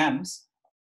exams,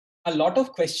 a lot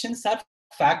of questions are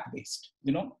fact based.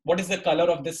 You know, what is the color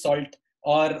of this salt,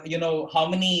 or, you know, how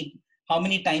many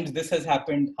times this has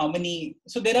happened, how many.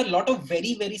 So there are a lot of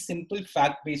very simple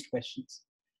fact based questions.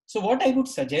 So what I would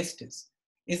suggest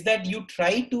is that you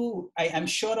try to, I'm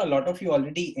sure a lot of you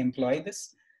already employ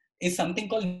this, is something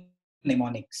called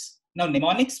mnemonics. Now,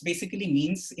 mnemonics basically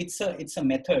means it's a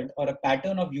method or a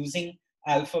pattern of using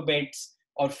alphabets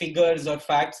or figures or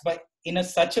facts by in a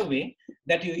such a way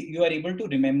that you are able to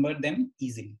remember them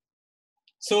easily.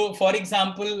 So, for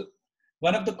example,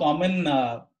 one of the common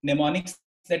mnemonics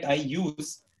that I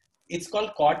use, it's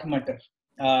called Caught Mutter.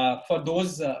 For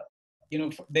those,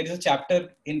 there is a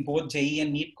chapter in both JEE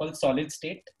and NEET called Solid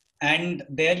State, and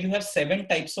there you have 7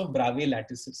 types of Bravais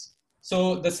lattices.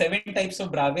 So the 7 types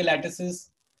of Bravais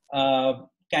lattices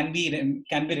can be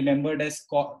remembered as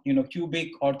cubic,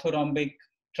 orthorhombic,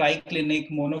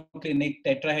 triclinic, monoclinic,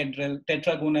 tetrahedral,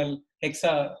 tetragonal,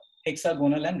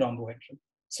 hexagonal, and rhombohedral.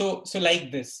 So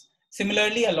like this.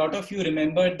 Similarly, a lot of you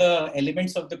remember the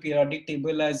elements of the periodic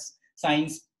table as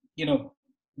signs,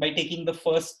 by taking the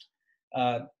first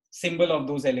symbol of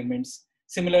those elements.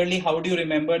 Similarly, how do you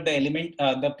remember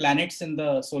the planets in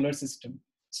the solar system?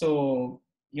 So,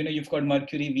 you've got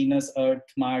Mercury, Venus, Earth,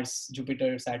 Mars,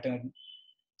 Jupiter, Saturn.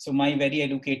 So my very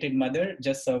educated mother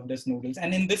just served us noodles.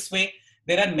 And in this way,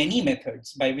 there are many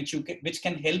methods by which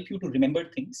can help you to remember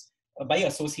things by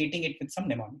associating it with some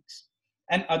mnemonics.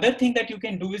 And other thing that you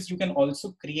can do is you can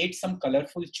also create some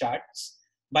colorful charts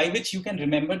by which you can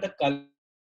remember the color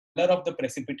of the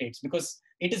precipitates, because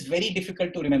it is very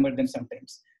difficult to remember them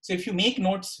sometimes. So if you make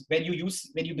notes when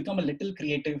you become a little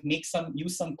creative,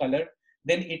 use some color,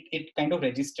 then it kind of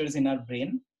registers in our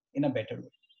brain in a better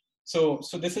way. So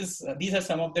these are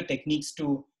some of the techniques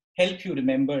to help you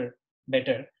remember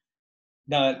better.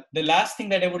 The last thing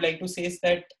that I would like to say is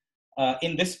that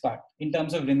in this part, in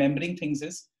terms of remembering things,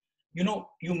 is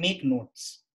you make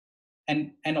notes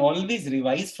and always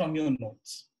revise from your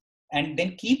notes, and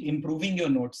then keep improving your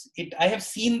notes. I have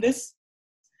seen this.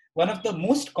 One of the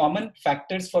most common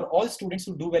factors for all students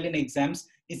who do well in exams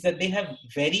is that they have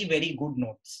very, very good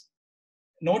notes.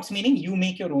 Notes meaning you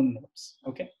make your own notes.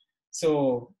 Okay,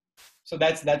 so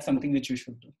that's something which you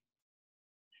should do.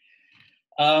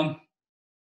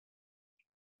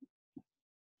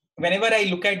 Whenever I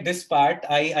look at this part,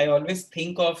 I always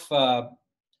think of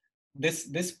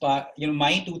this part,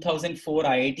 my 2004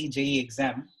 IIT JEE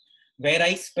exam, where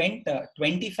I spent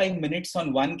 25 minutes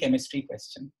on one chemistry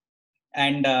question.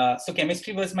 And so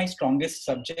chemistry was my strongest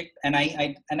subject. And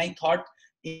I thought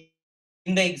in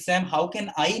the exam, how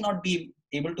can I not be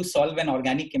able to solve an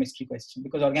organic chemistry question?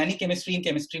 Because organic chemistry in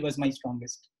chemistry was my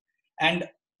strongest. And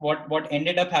what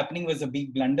ended up happening was a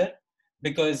big blunder,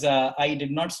 because I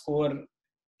did not score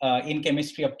in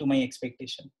chemistry up to my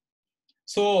expectation.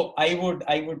 So I would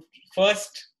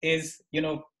first is,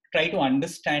 try to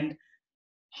understand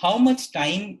how much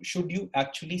time should you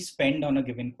actually spend on a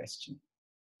given question.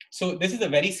 So this is a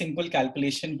very simple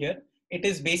calculation here. It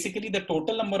is basically the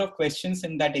total number of questions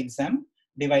in that exam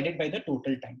divided by the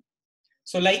total time.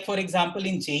 So like, for example,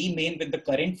 in JEE main with the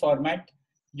current format,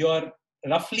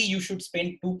 you should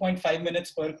spend 2.5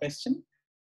 minutes per question.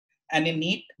 And in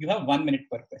NEET, you have 1 minute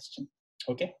per question.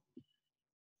 Okay.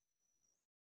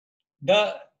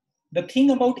 The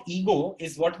thing about ego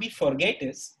is, what we forget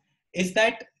is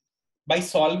that by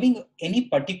solving any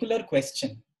particular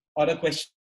question, or a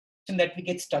question that we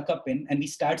get stuck up in, and we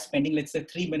start spending, let's say,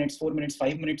 3 minutes, 4 minutes,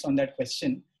 5 minutes on that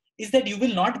question, is that you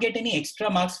will not get any extra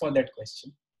marks for that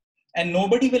question. And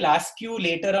nobody will ask you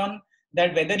later on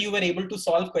that whether you were able to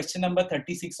solve question number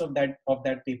 36 of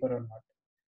that paper or not.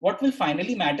 What will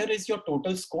finally matter is your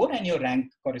total score and your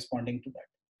rank corresponding to that.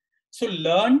 So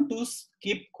learn to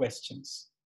skip questions.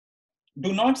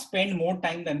 Do not spend more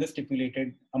time than the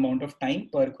stipulated amount of time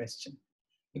per question,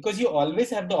 because you always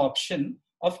have the option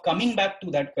of coming back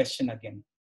to that question again.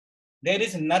 There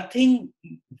is nothing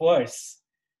worse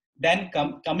than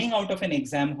coming out of an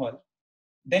exam hall,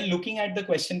 then looking at the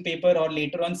question paper, or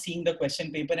later on seeing the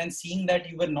question paper and seeing that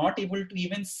you were not able to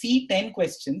even see 10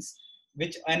 questions,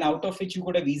 and out of which you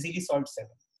could have easily solved 7.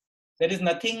 There is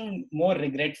nothing more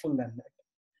regretful than that.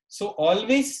 So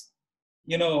always,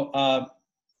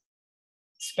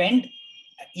 spend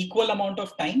equal amount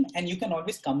of time, and you can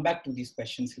always come back to these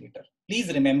questions later.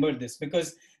 Please remember this,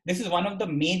 because this is one of the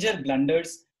major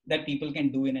blunders that people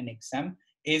can do in an exam,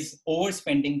 is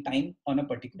overspending time on a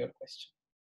particular question.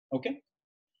 Okay.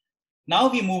 Now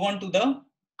we move on to the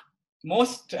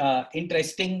most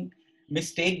interesting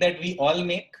mistake that we all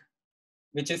make,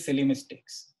 which is silly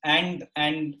mistakes. And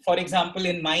for example,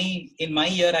 in my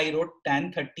year, I wrote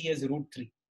tan 30 as root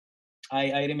 3.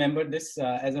 I remember this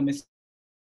as a mistake.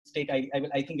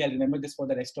 I think I'll remember this for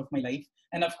the rest of my life.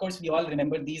 And of course, we all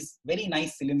remember these very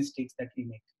nice silly mistakes that we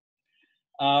make.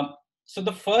 So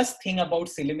the first thing about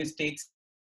silly mistakes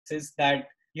is that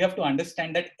you have to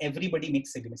understand that everybody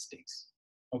makes silly mistakes.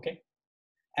 Okay.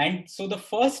 And so the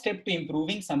first step to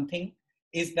improving something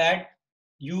is that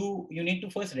you need to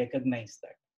first recognize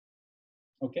that.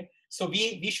 Okay. So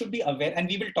we should be aware, and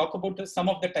we will talk about some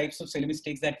of the types of silly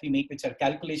mistakes that we make, which are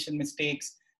calculation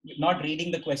mistakes, not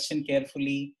reading the question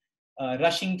carefully,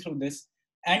 rushing through this.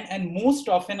 And most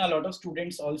often, a lot of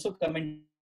students also come and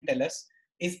tell us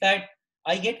is that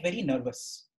I get very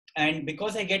nervous. And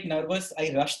because I get nervous,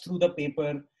 I rush through the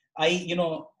paper. I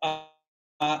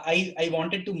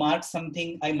wanted to mark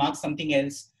something, I mark something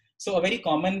else. So a very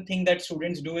common thing that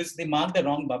students do is they mark the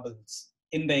wrong bubbles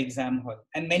in the exam hall.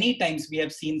 And many times we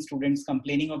have seen students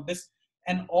complaining of this.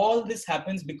 And all this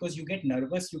happens because you get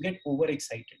nervous, you get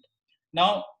overexcited.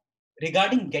 Now,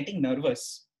 regarding getting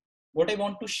nervous, what I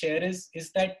want to share is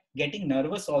that getting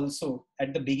nervous also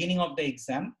at the beginning of the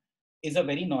exam is a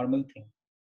very normal thing.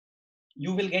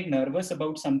 You will get nervous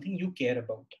about something you care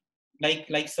about.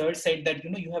 Like sir said that,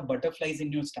 you have butterflies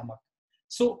in your stomach.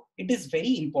 So it is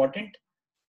very important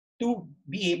to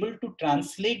be able to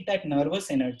translate that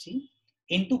nervous energy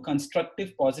into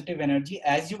constructive, positive energy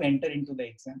as you enter into the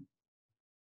exam.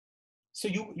 So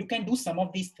you can do some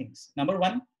of these things. Number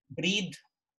one, breathe,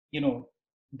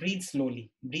 breathe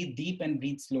slowly, breathe deep and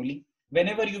breathe slowly.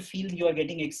 Whenever you feel you are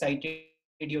getting excited,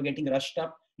 you're getting rushed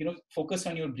up, focus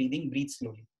on your breathing, breathe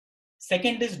slowly.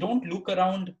 Second is, don't look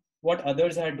around what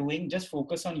others are doing. Just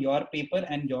focus on your paper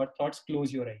and your thoughts.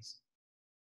 Close your eyes.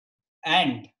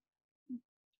 And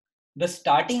the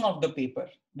starting of the paper,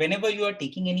 whenever you are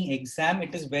taking any exam,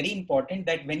 it is very important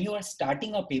that when you are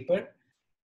starting a paper,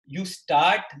 you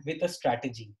start with a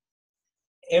strategy.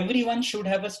 Everyone should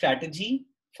have a strategy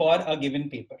for a given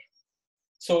paper.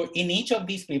 So in each of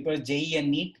these papers, JEE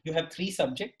and NEET, you have 3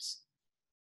 subjects.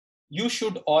 You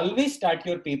should always start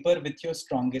your paper with your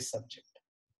strongest subject.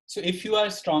 So if you are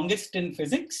strongest in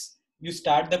physics, you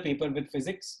start the paper with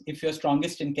physics. If you're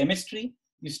strongest in chemistry,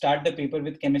 you start the paper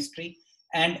with chemistry.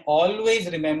 And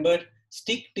always remember,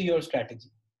 stick to your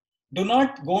strategy. Do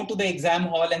not go to the exam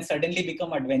hall and suddenly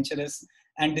become adventurous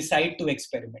and decide to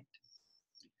experiment.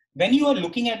 When you are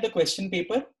looking at the question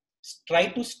paper, try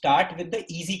to start with the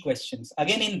easy questions.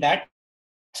 Again, in that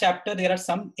chapter, there are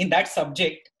some, in that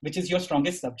subject, which is your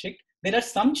strongest subject, there are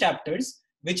some chapters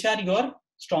which are your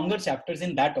stronger chapters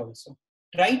in that also.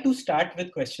 Try to start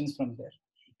with questions from there.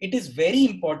 It is very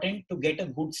important to get a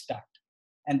good start.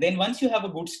 And then once you have a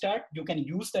good start, you can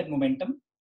use that momentum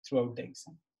throughout the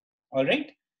exam. All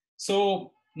right.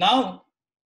 So now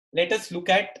let us look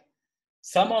at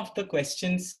some of the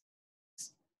questions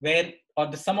where,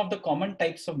 or some of the common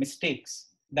types of mistakes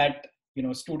that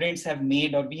students have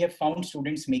made, or we have found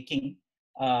students making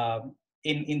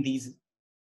in these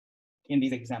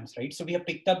exams, right? So we have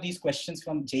picked up these questions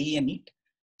from JEE and NEET.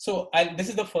 So this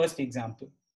is the first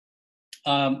example.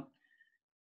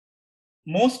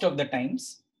 Most of the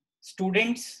times,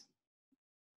 students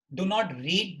do not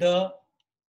read the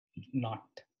not.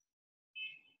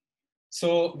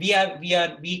 So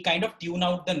we kind of tune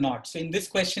out the not. So in this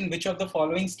question, which of the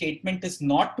following statement is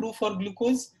not true for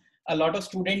glucose? A lot of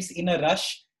students in a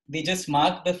rush, they just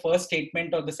mark the first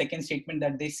statement or the second statement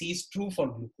that they see is true for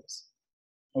glucose.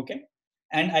 Okay.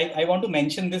 And I want to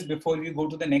mention this before we go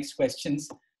to the next questions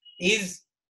is,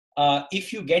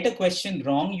 if you get a question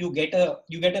wrong, you get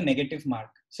a negative mark.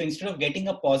 So instead of getting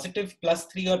a positive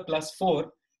 +3 or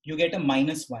 +4, you get a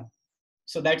 -1.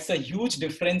 So that's a huge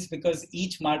difference because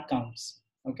each mark counts.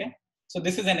 Okay. So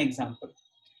this is an example.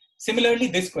 Similarly,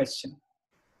 this question.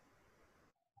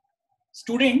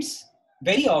 Students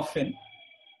very often,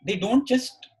 they don't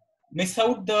just miss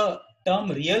out the term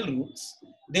real roots,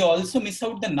 they also miss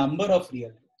out the number of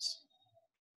real roots.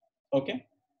 Okay.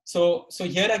 So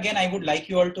here again, I would like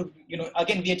you all to,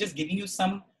 again, we are just giving you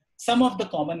some of the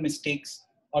common mistakes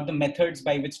or the methods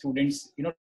by which students,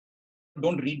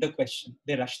 don't read the question,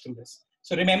 they rush through this.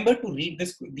 So remember to read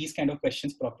these kind of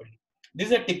questions properly. This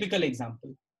is a typical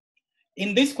example.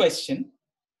 In this question,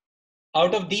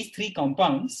 out of these 3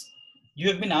 compounds, you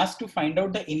have been asked to find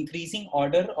out the increasing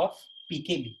order of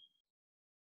pKb.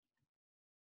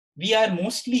 We are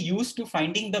mostly used to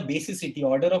finding the basicity,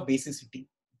 order of basicity.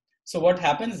 So what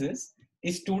happens is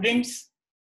students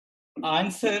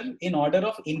answer in order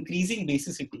of increasing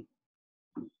basicity.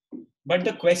 But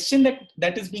the question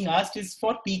that is being asked is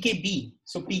for pKb.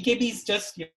 So pKb is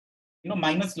just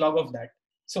minus log of that.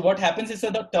 So what happens is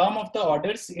that the term of the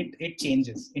orders, it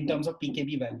changes in terms of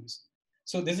pKb values.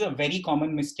 So this is a very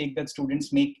common mistake that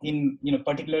students make in,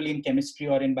 particularly in chemistry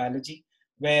or in biology,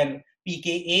 where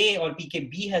pKa or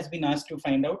pKb has been asked to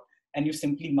find out, and you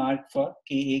simply mark for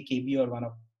Ka, Kb, or one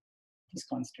of these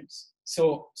constants.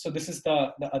 So this is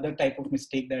the other type of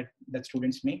mistake that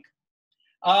students make.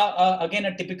 Again,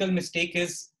 a typical mistake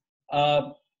is,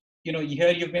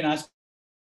 here you've been asked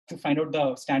to find out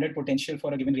the standard potential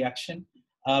for a given reaction.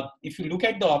 If you look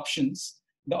at the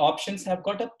options have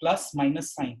got a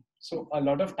plus-minus sign. So a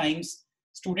lot of times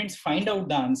students find out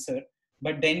the answer,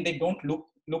 but then they don't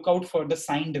look out for the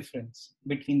sign difference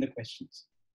between the questions.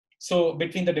 So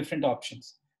between the different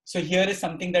options. So here is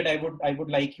something that I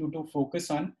would like you to focus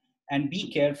on and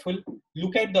be careful.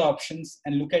 Look at the options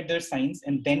and look at their signs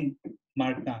and then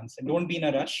mark the answer. Don't be in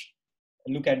a rush.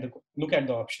 Look at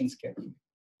the options carefully.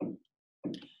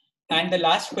 And the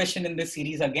last question in this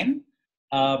series again,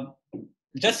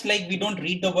 just like we don't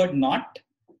read the word not,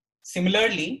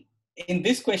 similarly, in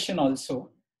this question also,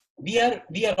 we are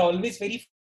always very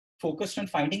focused on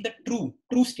finding the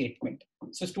true statement.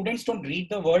 So students don't read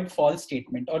the word false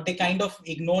statement, or they kind of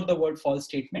ignore the word false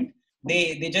statement.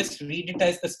 They just read it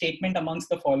as the statement amongst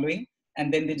the following,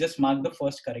 and then they just mark the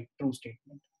first correct true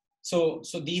statement. So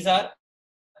these are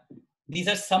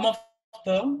some of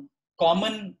the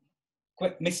common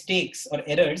mistakes or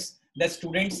errors that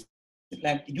students,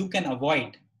 that you can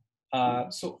avoid.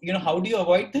 So how do you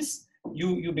avoid this?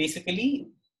 You basically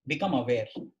become aware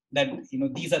that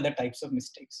these are the types of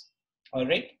mistakes. All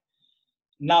right.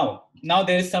 Now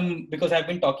there is some, because I've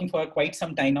been talking for quite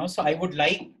some time now, so I would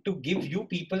like to give you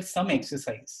people some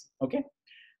exercise. Okay.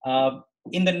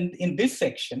 In this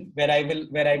section where I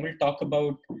will talk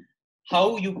about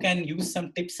how you can use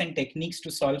some tips and techniques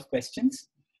to solve questions,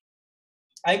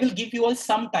 I will give you all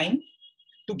some time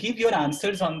to give your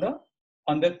answers on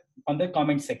the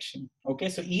comment section. Okay,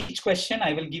 so each question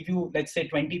I will give you, let's say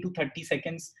 20 to 30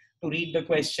 seconds to read the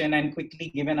question and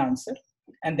quickly give an answer,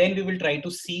 and then we will try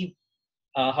to see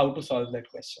how to solve that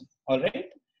question. All right.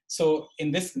 So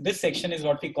in this section is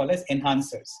what we call as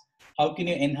enhancers. How can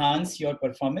you enhance your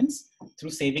performance through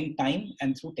saving time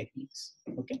and through techniques?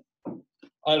 Okay.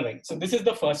 All right. So this is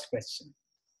the first question.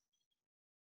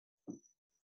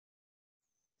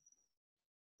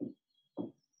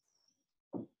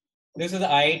 This is the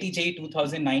IIT JEE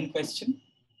 2009 question.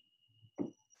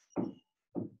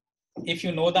 If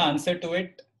you know the answer to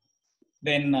it,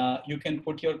 then you can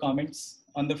put your comments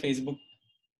on the Facebook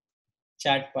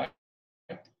chat part.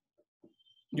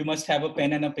 You must have a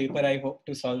pen and a paper, I hope,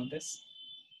 to solve this.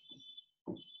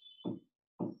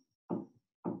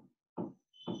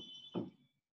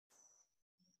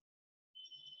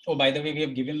 Oh, by the way, we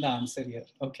have given the answer here.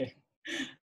 Okay.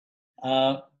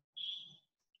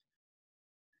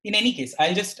 In any case,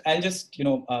 I'll just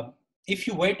if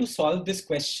you were to solve this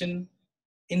question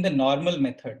in the normal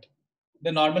method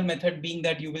being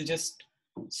that you will just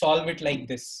solve it like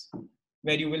this,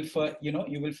 where you will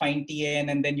you will find TAN,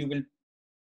 and then you will,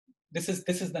 this is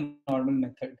the normal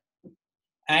method,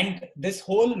 and this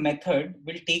whole method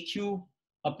will take you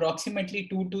approximately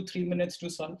 2 to 3 minutes to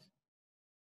solve.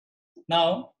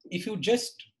 Now, if you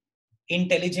just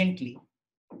intelligently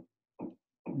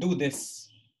do this,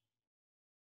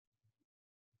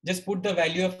 just put the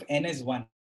value of n as 1.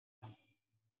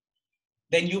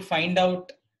 Then you find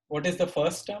out what is the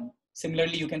first term.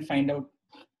 Similarly, you can find out.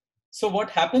 So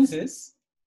what happens is,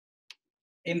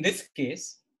 in this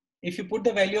case, if you put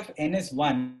the value of n as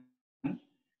 1,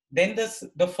 then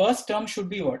the first term should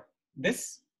be what?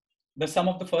 This, the sum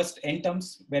of the first n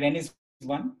terms where n is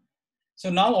 1. So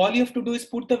now all you have to do is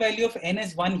put the value of n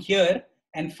as 1 here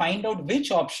and find out which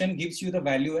option gives you the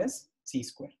value as c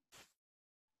square.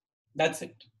 That's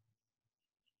it.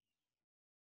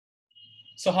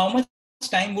 So how much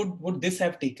time would this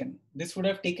have taken? This would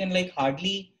have taken like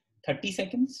hardly 30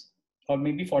 seconds or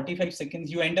maybe 45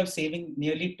 seconds. You end up saving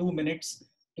nearly 2 minutes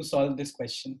to solve this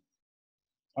question.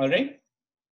 All right.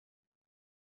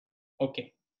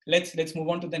 Okay, let's move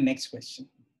on to the next question.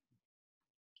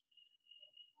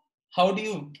 How do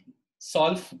you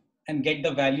solve and get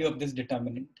the value of this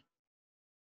determinant?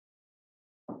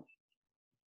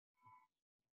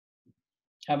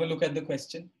 Have a look at the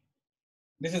question.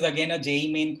 This is again a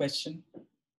JEE main question.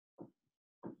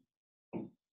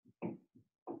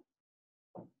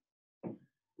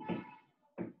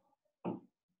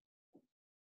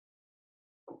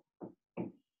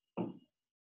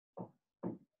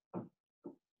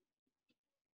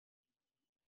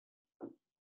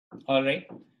 All right.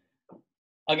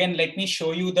 Again, let me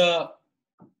show you the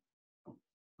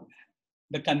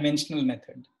conventional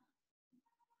method.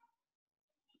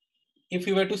 If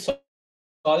you were to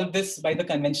solve this by the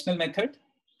conventional method,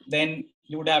 then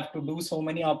you would have to do so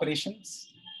many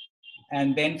operations.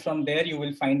 And then from there, you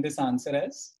will find this answer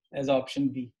as option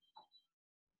B.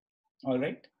 All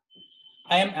right.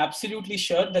 I am absolutely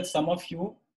sure that some of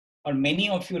you, or many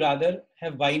of you rather,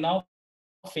 have by now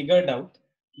figured out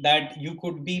that you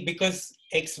could be, because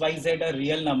X, Y, Z are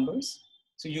real numbers.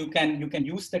 So you can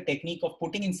use the technique of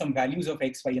putting in some values of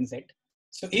X, Y, and Z.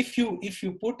 So if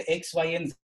you put X, Y, and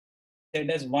Z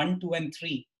as 1, 2, and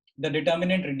 3, the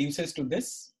determinant reduces to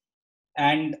this,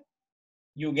 and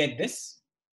you get this.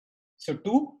 So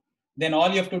 2, then all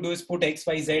you have to do is put X,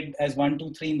 Y, Z as 1,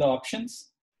 2, 3 in the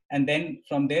options. And then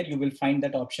from there, you will find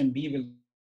that option B will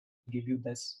give you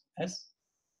this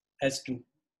as 2.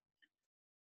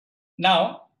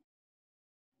 Now,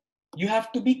 you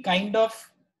have to be kind of,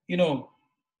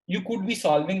 you could be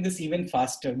solving this even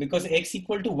faster, because X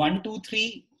equal to 1, 2,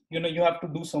 3, you have to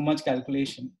do so much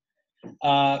calculation.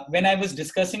 When I was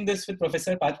discussing this with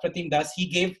Professor Pratim Das, he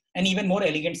gave an even more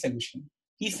elegant solution.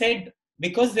 He said,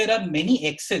 because there are many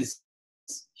X's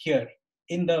here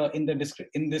in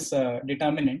this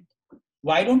determinant,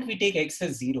 why don't we take x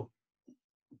as 0?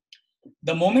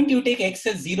 The moment you take x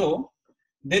as 0,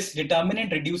 this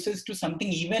determinant reduces to something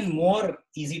even more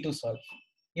easy to solve.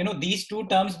 You know, these two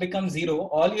terms become 0.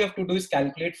 All you have to do is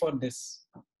calculate for this.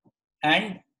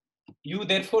 And you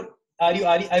therefore,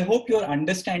 I hope you're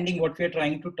understanding what we're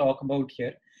trying to talk about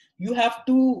here. You have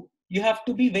to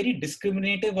be very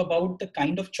discriminative about the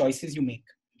kind of choices you make.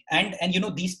 And you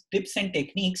know, these tips and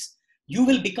techniques, you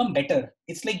will become better.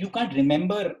 It's like you can't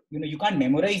remember, you know, you can't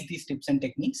memorize these tips and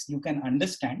techniques. You can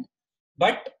understand.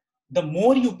 But the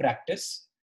more you practice,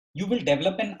 you will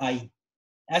develop an eye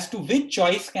as to which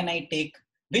choice can I take,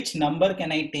 which number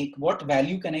can I take, what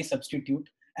value can I substitute,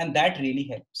 and that really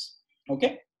helps.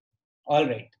 Okay? All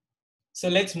right. So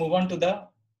let's move on to the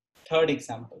third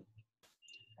example.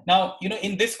 Now, you know,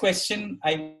 in this question,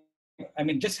 I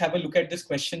mean, just have a look at this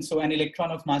question. So an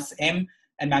electron of mass m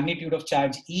and magnitude of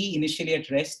charge E initially at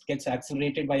rest gets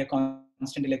accelerated by a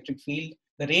constant electric field.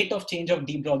 The rate of change of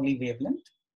de Broglie wavelength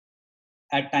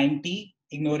at time t,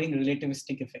 ignoring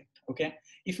relativistic effect. Okay.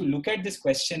 If you look at this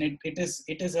question, it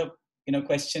is a, you know,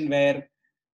 question where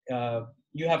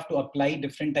you have to apply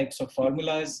different types of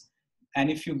formulas. And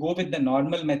if you go with the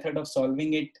normal method of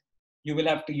solving it, you will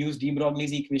have to use de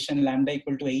Broglie's equation, lambda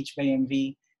equal to h by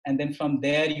mv. And then from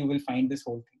there, you will find this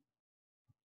whole thing.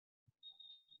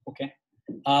 Okay.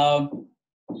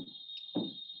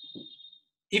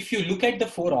 If you look at the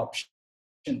four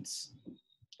options,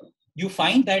 you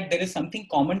find that there is something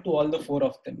common to all the four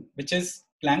of them, which is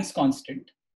Planck's constant,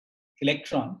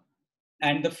 electron,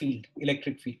 and the field,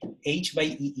 electric field, h by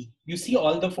EE. You see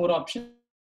all the four options,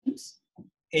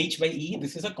 h by EE,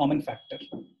 this is a common factor.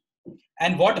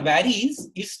 And what varies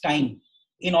is time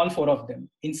in all four of them.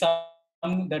 In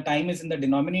some, the time is in the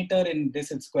denominator, in this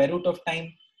it's square root of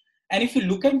time. And if you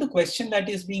look at the question that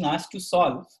is being asked to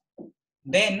solve,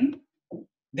 then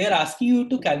they're asking you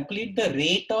to calculate the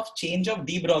rate of change of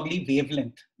de Broglie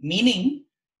wavelength, meaning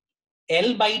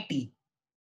L by T.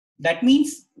 That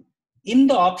means in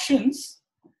the options,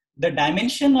 the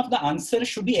dimension of the answer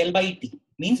should be L by T,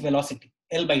 means velocity,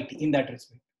 L by T in that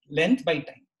respect, length by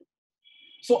time.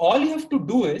 So all you have to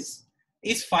do is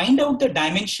find out the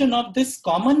dimension of this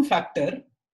common factor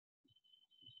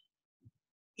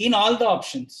in all the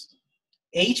options,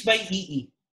 h by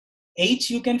EE. H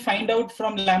you can find out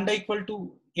from lambda equal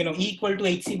to, you know, E equal to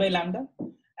hc by lambda.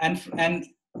 And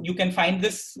you can find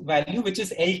this value, which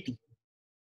is LT.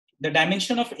 The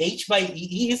dimension of h by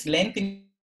EE is length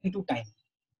into time.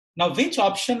 Now, which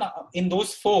option in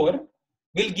those four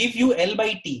will give you L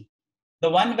by T? The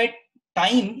one where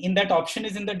time in that option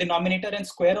is in the denominator and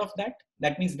square of that.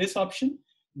 That means this option.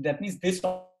 That means this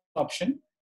option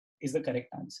is the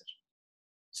correct answer.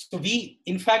 So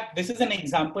in fact, this is an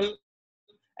example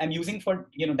I'm using for,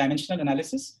 you know, dimensional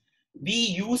analysis. We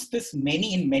use this in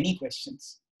many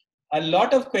questions. A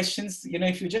lot of questions, you know,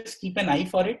 if you just keep an eye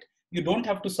for it, you don't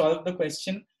have to solve the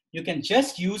question. You can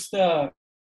just use the,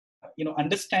 you know,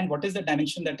 understand what is the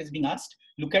dimension that is being asked,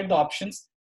 look at the options.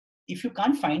 If you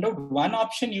can't find out one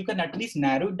option, you can at least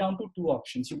narrow it down to two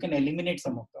options. You can eliminate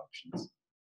some of the options.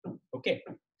 Okay.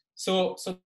 So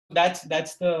that's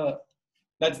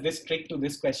this trick to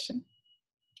this question.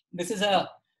 This is a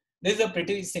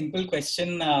pretty simple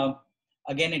question.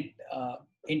 Again,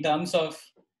 in terms of,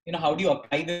 you know, how do you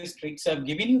apply this trick? So I've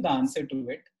given you the answer to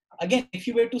it. Again, if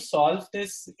you were to solve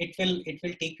this, it will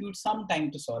take you some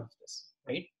time to solve this,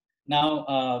 right?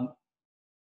 Now,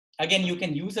 again, you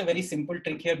can use a very simple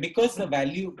trick here because the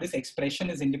value, this expression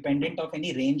is independent of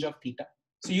any range of theta.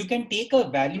 So you can take a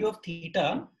value of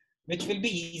theta, which will be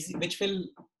easy, which will,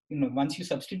 you know, once you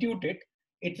substitute it,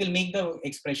 it will make the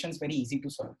expressions very easy to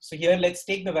solve. So here, let's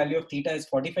take the value of theta as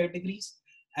 45 degrees,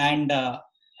 and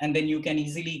then you can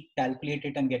easily calculate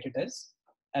it and get it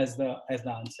as the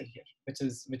answer here, which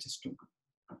is 2.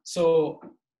 So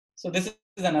this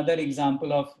is another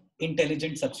example of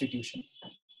intelligent substitution,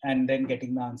 and then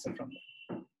getting the answer from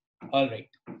there. All right.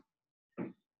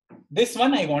 This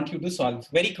one I want you to solve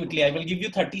very quickly. I will give you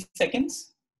 30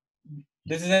 seconds.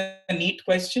 This is a NEET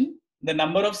question. The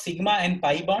number of sigma and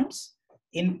pi bonds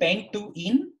in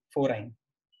pent-2-ene 4-ine.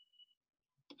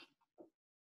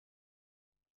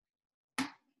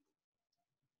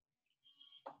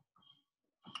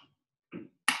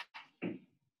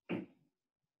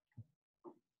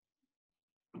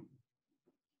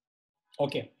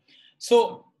 Okay.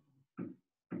 So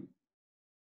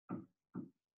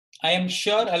I am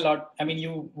sure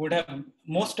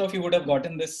most of you would have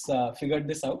gotten this, figured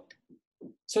this out.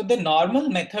 So the normal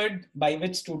method by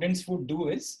which students would do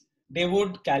is they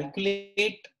would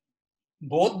calculate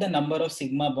both the number of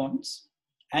sigma bonds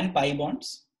and pi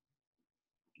bonds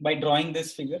by drawing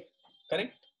this figure,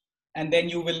 correct? And then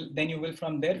you will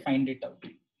from there find it out.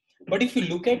 But if you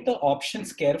look at the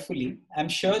options carefully, I'm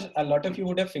sure a lot of you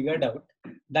would have figured out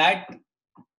that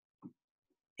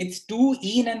it's 2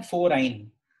 ene and 4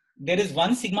 ine. There is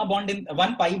one sigma bond in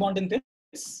one pi bond in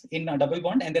this in a double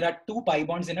bond, and there are 2 pi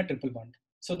bonds in a triple bond.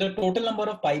 So the total number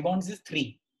of pi bonds is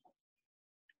 3.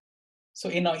 So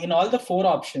in all the 4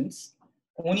 options,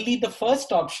 only the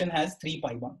first option has 3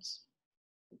 pi bonds.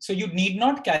 So you need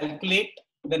not calculate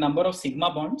the number of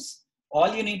sigma bonds.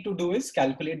 All you need to do is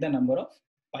calculate the number of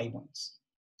pi bonds.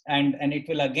 And it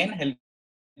will again help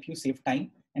you save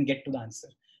time and get to the answer.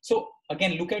 So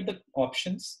again, look at the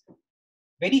options,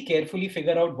 very carefully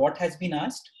figure out what has been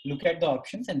asked, look at the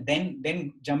options, and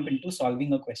then jump into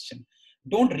solving a question.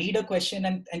 Don't read a question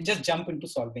and just jump into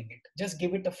solving it. Just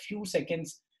give it a few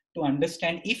seconds to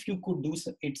understand if you could do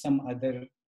it some other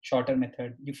shorter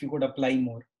method, if you could apply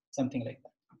more, something like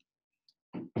that.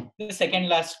 The second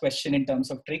last question in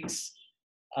terms of tricks.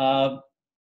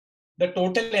 The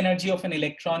total energy of an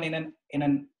electron in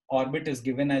an orbit is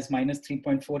given as minus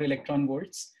 3.4 electron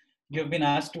volts. You have been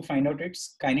asked to find out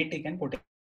its kinetic and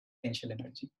potential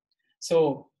energy.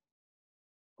 So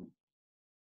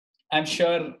I'm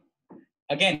sure,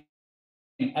 again,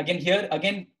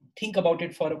 think about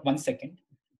it for 1 second.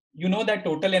 You know that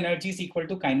total energy is equal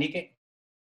to kinetic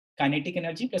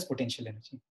energy plus potential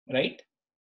energy, right?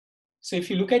 So if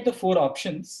you look at the 4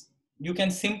 options, you can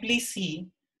simply see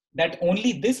that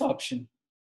only this option,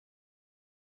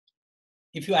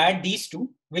 if you add these two,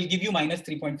 will give you minus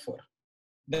 3.4.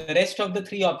 The rest of the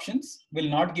 3 options will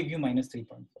not give you minus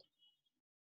 3.4.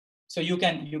 So you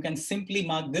can simply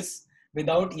mark this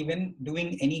without even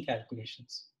doing any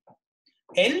calculations.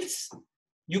 Else,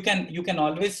 you can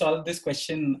always solve this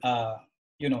question,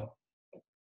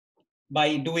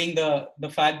 by doing the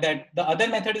fact that the other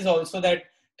method is also that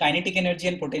kinetic energy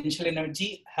and potential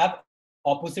energy have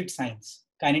opposite signs.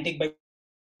 Kinetic by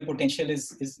potential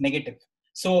is negative.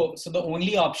 So the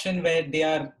only option where they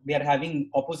are having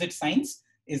opposite signs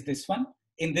is this one.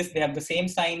 In this, they have the same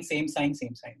sign, same sign,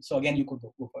 same sign. So again, you could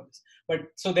go for this. But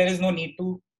so there is no need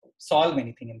to solve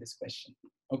anything in this question.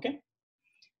 Okay.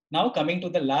 Now coming to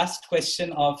the last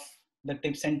question of the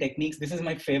tips and techniques. This is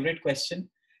my favorite question.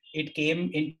 It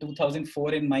came in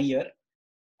 2004 in my year,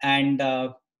 and I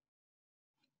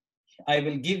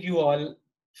will give you all.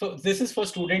 So this is for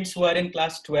students who are in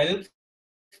class 12,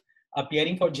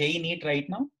 appearing for JEE NEET right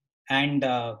now, and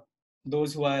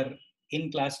those who are in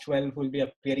class 12 will be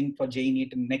appearing for JEE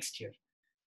NEET next year.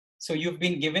 So you've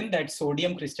been given that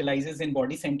sodium crystallizes in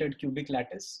body-centered cubic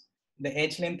lattice. The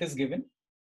edge length is given,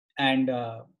 and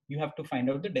you have to find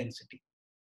out the density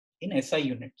in SI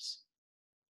units.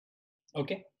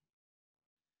 Okay.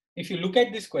 If you look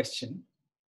at this question,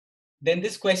 then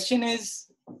this question is,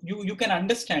 you can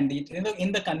understand it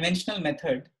in the conventional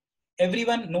method.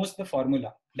 Everyone knows the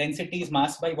formula. Density is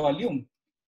mass by volume,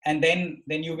 and then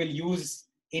you will use,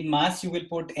 in mass you will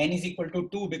put n is equal to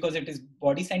 2 because it is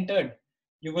body centered.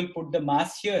 You will put the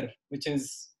mass here, which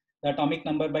is the atomic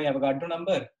number by Avogadro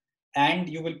number, and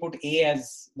you will put A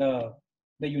as the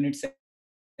unit cell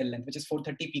length, which is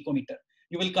 430 picometer.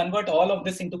 You will convert all of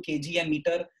this into kg and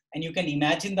meter, and you can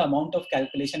imagine the amount of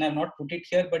calculation. I have not put it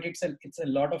here, but it's a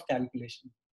lot of calculation.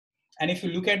 And if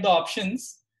you look at the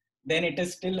options, then it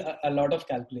is still a lot of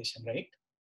calculation, right?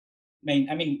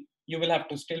 I mean, you will have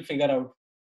to still figure out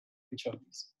which of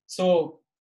these. So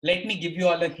let me give you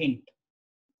all a hint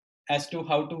as to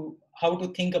how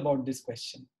to think about this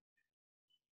question.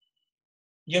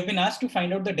 You have been asked to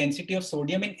find out the density of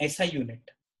sodium in SI unit.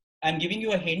 I'm giving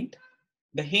you a hint.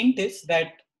 The hint is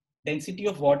that density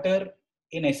of water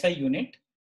in SI unit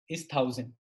is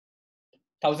 1000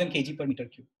 kg per meter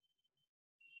cube.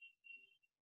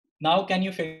 Now, can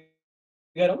you figure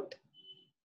out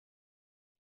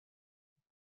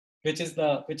which is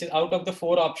out of the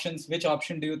 4 options, which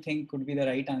option do you think could be the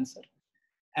right answer?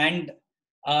 And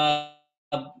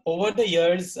over the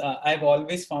years, I've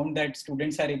always found that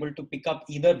students are able to pick up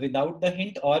either without the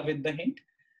hint or with the hint.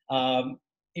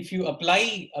 If you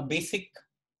apply a basic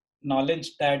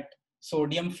knowledge that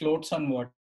sodium floats on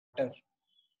water,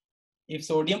 if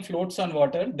sodium floats on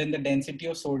water, then the density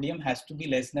of sodium has to be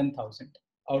less than 1000.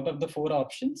 Out of the 4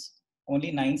 options, only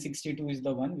 962 is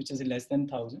the one which is less than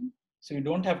 1000. So you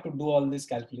don't have to do all this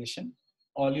calculation.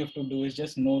 All you have to do is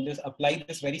just know this, apply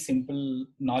this very simple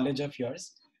knowledge of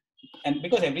yours. And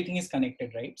because everything is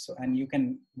connected, right? So, and you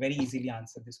can very easily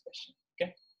answer this question.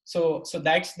 Okay. So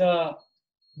that's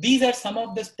these are some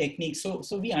of the techniques. So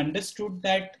we understood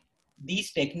that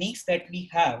these techniques that we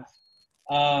have,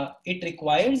 it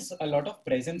requires a lot of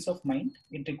presence of mind.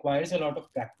 It requires a lot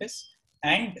of practice,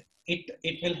 and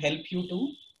it will help you to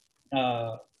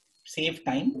save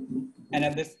time,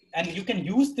 and you can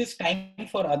use this time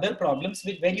for other problems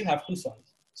where you have to solve.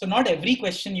 So not every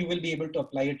question you will be able to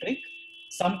apply a trick.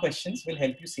 Some questions will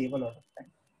help you save a lot of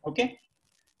time. Okay.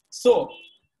 So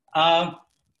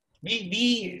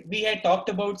we had talked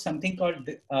about something called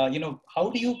how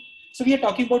do you, so we are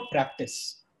talking about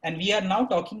practice, and we are now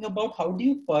talking about how do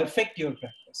you perfect your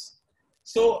practice.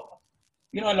 So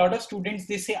a lot of students,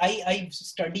 they say I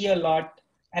study a lot,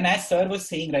 and as sir was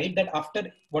saying, right, that after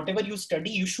whatever you study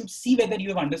you should see whether you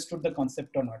have understood the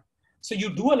concept or not. So you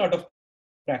do a lot of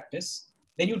practice,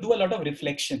 then you do a lot of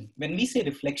reflection. When we say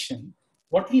reflection,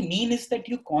 what we mean is that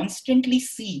you constantly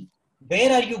see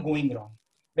where are you going wrong,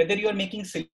 whether you are making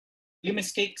silly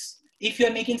mistakes. If you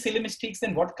are making silly mistakes,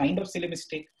 then what kind of silly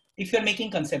mistake? If you are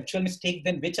making conceptual mistake,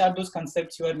 then which are those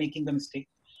concepts you are making the mistake?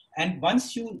 And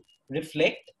once you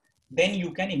reflect, then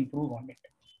you can improve on it.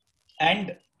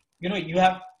 And you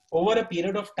have, over a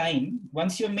period of time,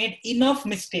 once you've made enough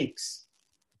mistakes,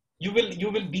 you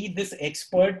will be this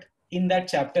expert in that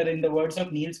chapter. In the words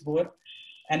of Niels Bohr,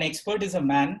 an expert is a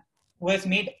man who has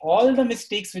made all the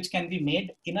mistakes which can be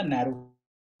made in a narrow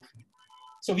field.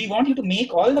 So we want you to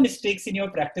make all the mistakes in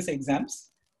your practice exams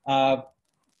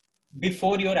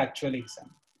before your actual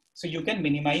exam, so you can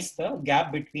minimize the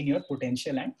gap between your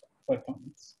potential and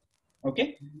performance.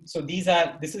 Okay, so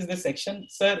this is the section,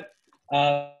 sir.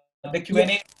 The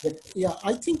Q&A. Yeah,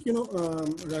 I think,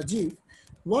 Rajiv,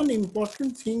 one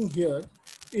important thing here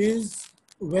is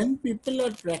when people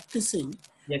are practicing,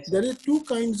 Yes, there are two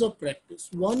kinds of practice.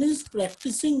 One is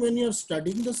practicing when you're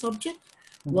studying the subject.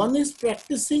 One is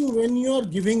practicing when you are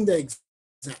giving the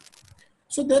exam.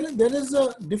 So there is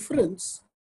a difference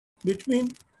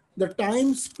between the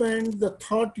time spent, the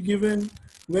thought given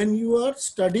when you are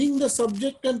studying the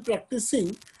subject and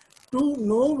practicing to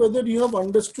know whether you have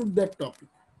understood that topic.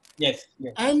 Yes,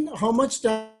 yes. And how much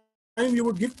time you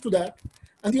would give to that.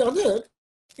 And the other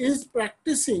is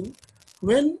practicing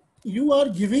when you are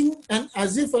giving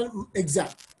as if an exam.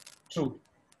 True.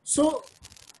 So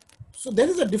there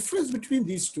is a difference between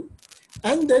these two.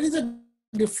 And there is a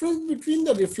difference between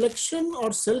the reflection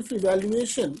or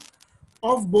self-evaluation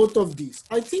of both of these.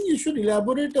 I think you should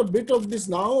elaborate a bit of this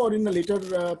now or in a later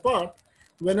part,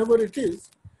 whenever it is,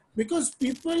 because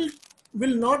people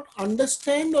will not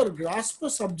understand or grasp a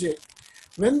subject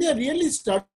when they are really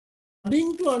studying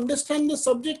to understand the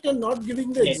subject and not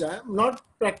giving the exam, not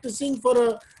practicing for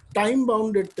a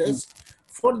time-bounded test.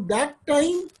 For that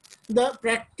time, the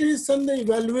practice and the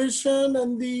evaluation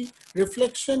and the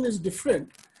reflection is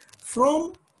different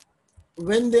from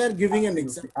when they are giving an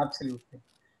exam. Absolutely.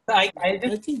 So I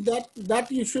think that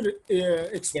you should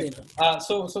explain. Yes.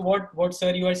 So what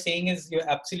sir you are saying is you're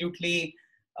absolutely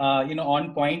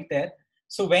on point there.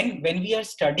 So when we are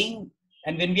studying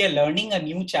and when we are learning a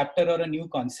new chapter or a new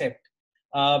concept,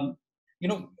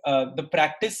 the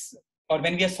practice, or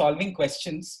when we are solving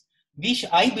questions,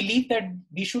 I believe that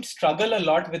we should struggle a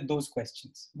lot with those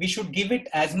questions. We should give it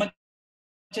as much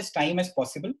as time as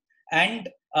possible, and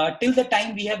till the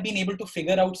time we have been able to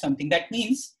figure out something. That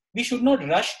means we should not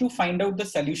rush to find out the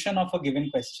solution of a given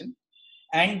question,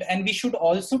 and we should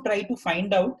also try to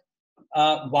find out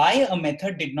why a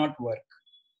method did not work.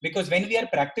 Because when we are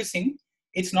practicing,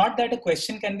 it's not that a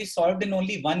question can be solved in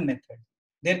only one method.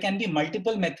 There can be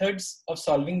multiple methods of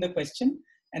solving the question,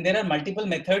 and there are multiple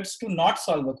methods to not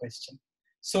solve a question.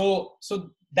 So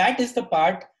that is the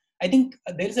part. I think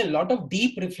there is a lot of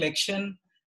deep reflection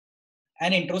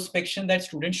and introspection that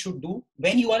students should do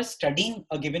when you are studying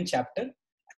a given chapter,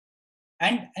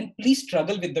 and please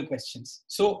struggle with the questions.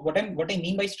 So what I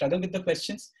mean by struggle with the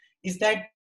questions is that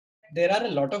there are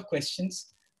a lot of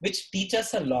questions which teach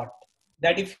us a lot.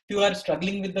 That if you are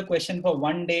struggling with the question for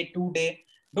 1 day, 2 day,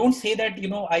 don't say that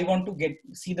I want to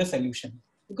see the solution,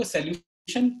 because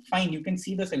solution, fine, you can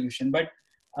see the solution, but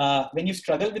when you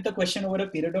struggle with the question over a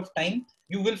period of time,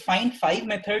 you will find 5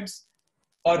 methods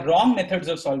or wrong methods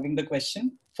of solving the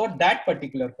question for that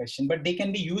particular question, but they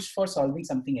can be used for solving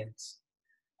something else.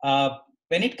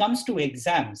 When it comes to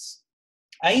exams,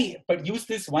 I use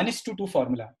this 1:2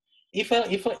 formula. If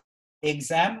a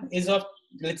exam is of,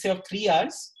 let's say, of 3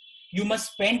 hours, you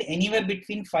must spend anywhere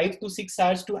between 5 to 6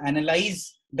 hours to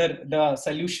analyze the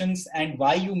solutions and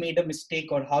why you made a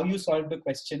mistake or how you solved the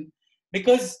question.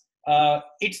 Because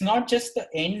it's not just the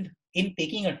end in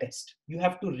taking a test. You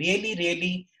have to really,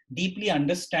 really deeply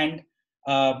understand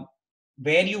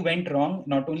where you went wrong,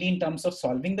 not only in terms of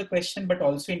solving the question, but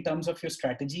also in terms of your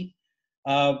strategy.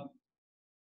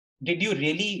 Did you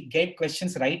really get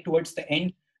questions right towards the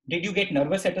end? Did you get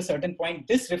nervous at a certain point?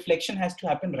 This reflection has to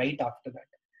happen right after that.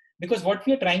 Because what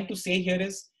we are trying to say here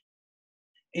is,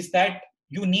 is that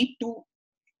you need to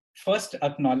first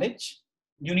acknowledge,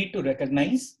 you need to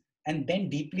recognize, and then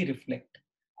deeply reflect.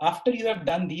 After you have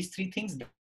done these three things,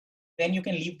 then you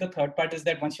can leave. The third part is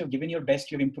that once you've given your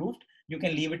best, you've improved, you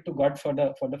can leave it to God for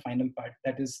the final part.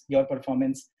 That is your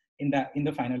performance in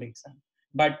the final exam.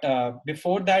 But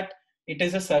before that, it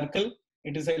is a circle,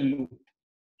 it is a loop.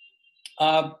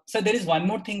 So there is one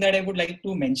more thing that I would like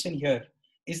to mention here,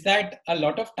 is that a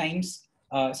lot of times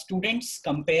students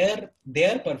compare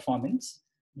their performance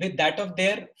with that of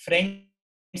their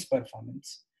friend's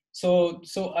performance.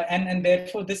 And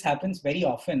therefore this happens very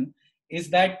often, is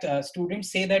that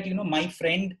students say that, my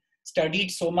friend studied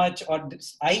so much, or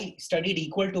I studied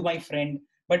equal to my friend,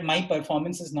 but my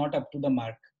performance is not up to the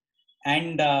mark.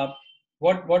 And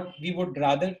what we would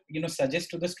rather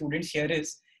suggest to the students here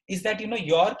is that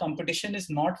your competition is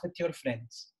not with your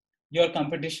friends, your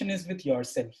competition is with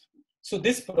yourself. So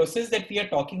this process that we are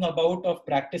talking about of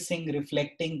practicing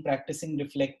reflecting,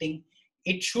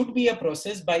 it should be a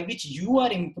process by which you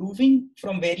are improving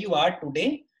from where you are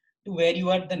today to where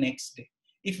you are the next day.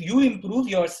 If you improve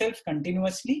yourself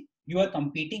continuously, you are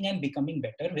competing and becoming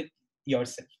better with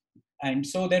yourself. And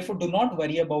so therefore do not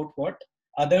worry about what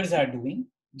others are doing,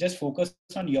 just focus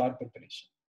on your preparation.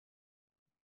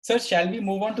 Sir, shall we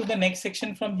move on to the next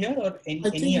section from here, or I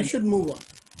think we should move on.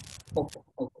 Okay.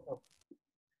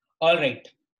 All right.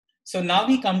 So now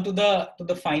we come to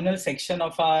the final section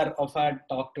of our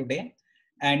talk today,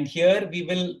 and here we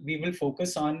will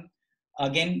focus on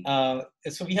again.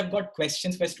 So we have got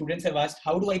questions where students have asked,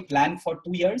 how do I plan for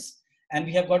 2 years? And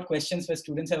we have got questions where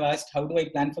students have asked, how do I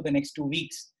plan for the next 2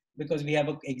 weeks, because we have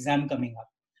an exam coming up.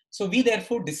 So we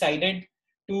therefore decided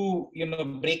to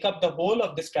break up the whole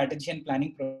of the strategy and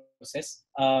planning process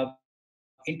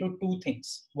into two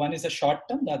things. One is a short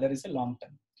term, the other is a long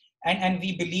term. And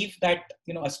we believe that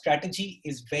a strategy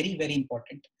is very, very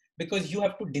important, because you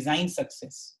have to design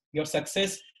success. Your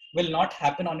success will not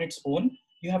happen on its own.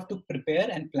 You have to prepare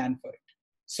and plan for it.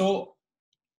 So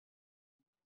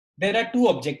there are two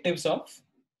objectives of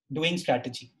doing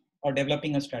strategy or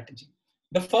developing a strategy.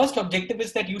 The first objective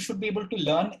is that you should be able to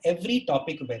learn every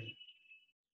topic well.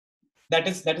 That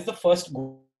is the first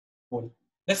goal.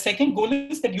 The second goal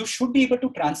is that you should be able to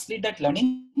translate that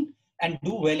learning and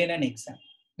do well in an exam.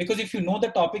 Because if you know the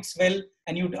topics well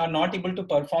and you are not able to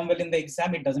perform well in the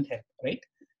exam, it doesn't help, right?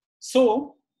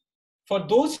 So for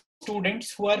those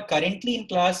students who are currently in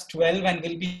class 12 and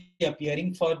will be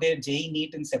appearing for their JEE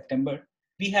NEET in September,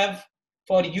 we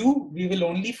will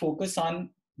only focus on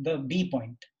the B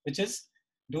point, which is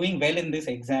doing well in this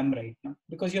exam right now,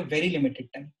 because you have very limited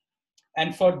time.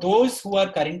 And for those who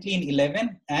are currently in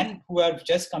 11 and who have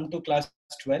just come to class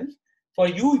 12, for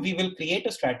you, we will create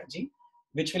a strategy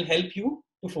which will help you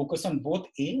to focus on both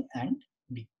A and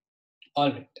B.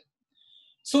 All right.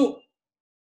 So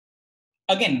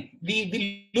again,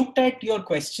 we looked at your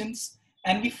questions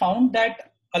and we found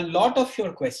that a lot of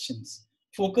your questions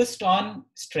focused on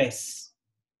stress.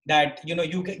 That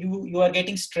you are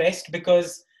getting stressed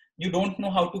because you don't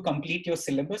know how to complete your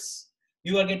syllabus.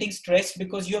 You are getting stressed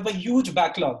because you have a huge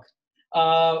backlog.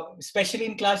 Especially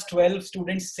in class 12,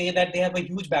 students say that they have a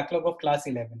huge backlog of class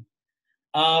 11.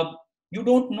 You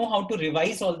don't know how to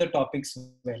revise all the topics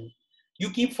well. You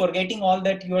keep forgetting all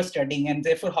that you are studying, and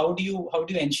therefore how do you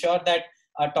ensure that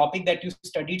a topic that you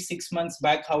studied 6 months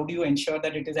back, how do you ensure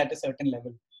that it is at a certain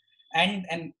level? And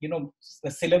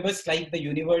the syllabus, like the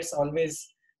universe,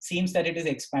 always seems that it is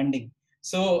expanding.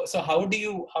 So how do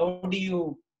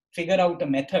you figure out a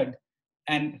method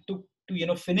and to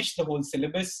finish the whole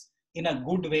syllabus in a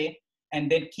good way,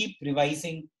 and then keep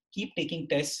revising, keep taking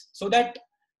tests, so that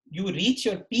you reach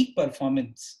your peak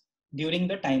performance during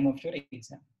the time of your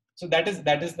exam? So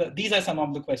these are some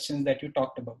of the questions that you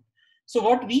talked about. So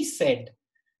what we said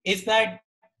is that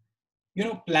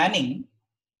planning,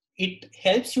 it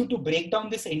helps you to break down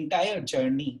this entire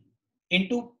journey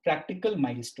into practical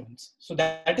milestones. So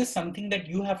that is something that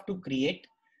you have to create,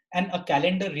 and a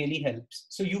calendar really helps.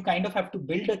 So you kind of have to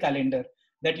build a calendar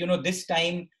that this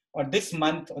time or this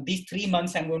month or these 3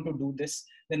 months I'm going to do this,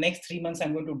 the next 3 months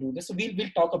I'm going to do this. So we'll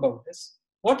talk about this.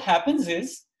 What happens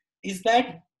is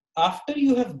that after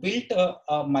you have built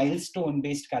a milestone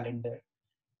based calendar,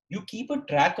 you keep a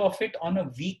track of it on a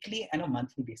weekly and a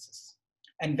monthly basis.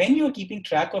 And when you're keeping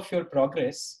track of your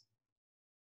progress,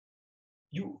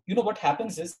 you know what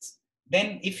happens is,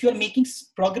 then if you're making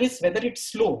progress, whether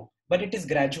it's slow but it is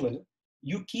gradual,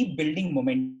 you keep building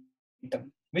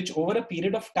momentum, which over a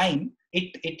period of time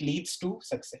it leads to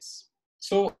success.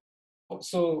 So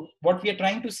what we are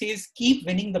trying to say is, keep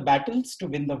winning the battles to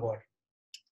win the war.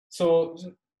 So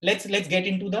let's get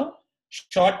into the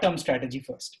short term strategy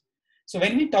first. So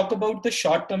when we talk about the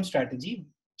short-term strategy,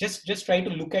 just try to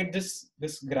look at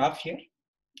this graph here.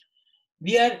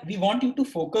 We want you to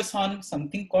focus on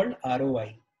something called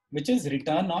ROI, which is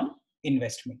return on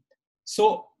investment.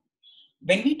 So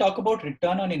when we talk about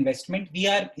return on investment, we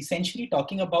are essentially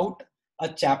talking about a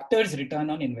chapter's return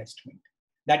on investment.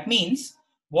 That means,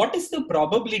 what is the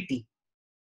probability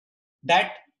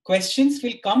that questions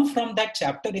will come from that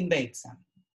chapter in the exam?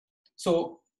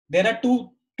 So there are two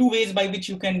ways by which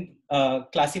you can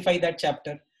classify that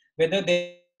chapter, whether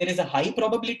there is a high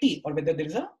probability or whether there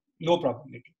is a low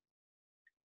probability.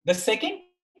 The second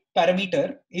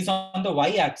parameter is on the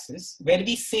y-axis, where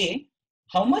we say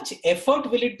how much effort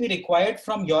will it be required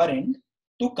from your end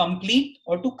to complete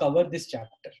or to cover this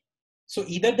chapter. So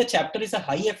either the chapter is a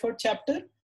high effort chapter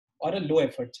or a low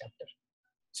effort chapter.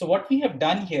 So what we have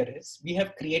done here is we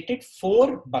have created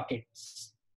 4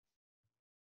 buckets.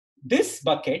 This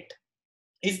bucket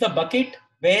is the bucket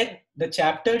where the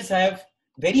chapters have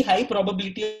very high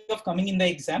probability of coming in the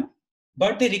exam,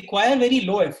 but they require very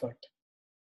low effort.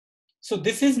 So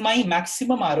this is my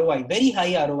maximum ROI, very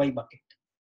high ROI bucket.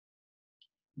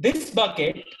 This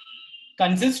bucket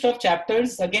consists of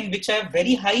chapters, again, which have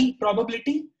very high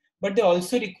probability, but they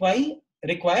also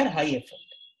require high effort.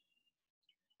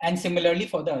 And similarly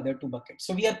for the other 2 buckets.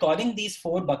 So we are calling these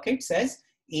 4 buckets as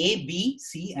A, B,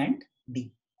 C, and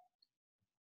D.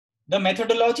 The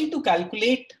methodology to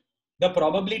calculate the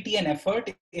probability and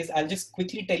effort is, I'll just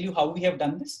quickly tell you how we have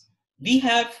done this. We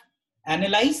have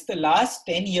analyzed the last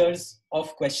 10 years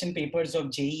of question papers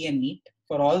of JEE and NEET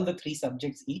for all the 3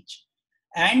 subjects each.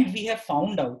 And we have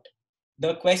found out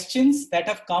the questions that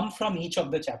have come from each of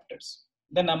the chapters,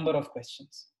 the number of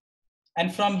questions.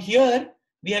 And from here,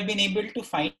 we have been able to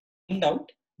find out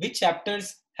which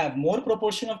chapters have more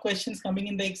proportion of questions coming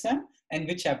in the exam and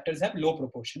which chapters have low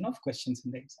proportion of questions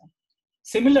in the exam.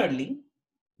 Similarly,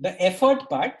 the effort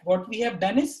part, what we have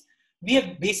done is we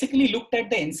have basically looked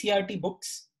at the NCERT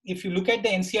books. If you look at the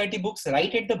NCERT books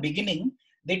right at the beginning,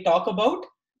 they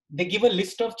give a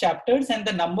list of chapters and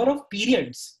the number of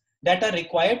periods that are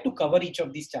required to cover each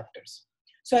of these chapters.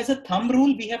 So as a thumb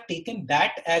rule, we have taken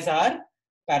that as our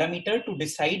parameter to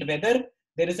decide whether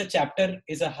there is a chapter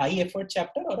is a high effort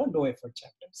chapter or a low effort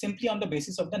chapter, simply on the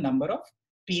basis of the number of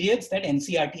periods that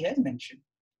NCERT has mentioned.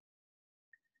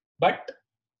 But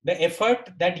the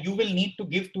effort that you will need to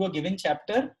give to a given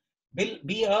chapter will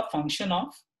be a function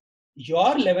of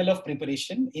your level of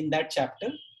preparation in that chapter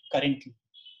currently.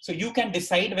 So you can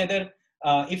decide whether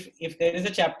if there is a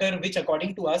chapter which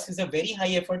according to us is a very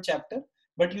high effort chapter,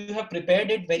 but you have prepared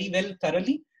it very well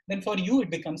thoroughly, then for you it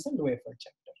becomes a low effort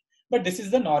chapter. But this is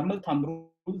the normal thumb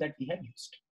rule that we have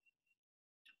used.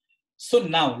 So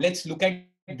now let's look at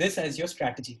this as your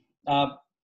strategy.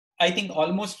 I think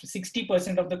almost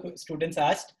 60% of the students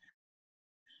asked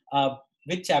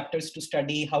which chapters to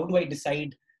study, how do I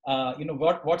decide,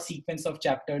 what sequence of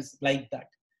chapters, like that.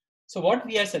 So what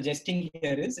we are suggesting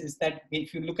here is that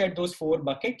if you look at those 4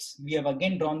 buckets, we have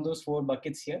again drawn those 4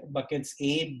 buckets here, buckets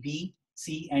A, B,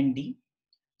 C, and D.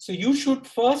 So you should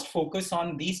first focus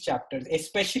on these chapters,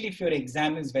 especially if your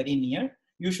exam is very near.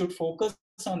 You should focus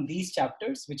on these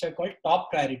chapters, which are called top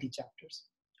priority chapters.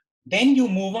 Then you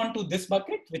move on to this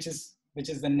bucket, which is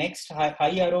the next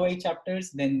high ROI chapters,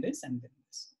 then this and then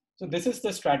this. So this is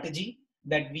the strategy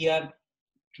that we are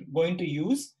going to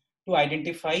use to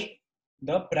identify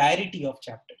the priority of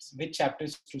chapters, which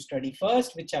chapters to study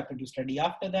first, which chapter to study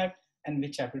after that, and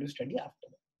which chapter to study after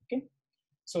that. Okay.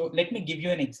 So let me give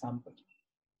you an example.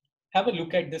 Have a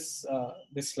look at this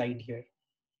slide here.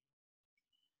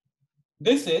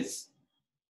 This is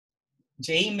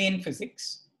JEE Main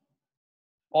Physics.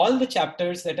 All the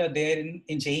chapters that are there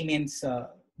in JEE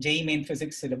Main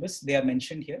Physics syllabus, they are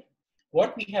mentioned here.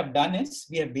 What we have done is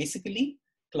we have basically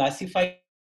classified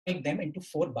them into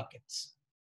 4 buckets.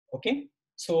 Okay.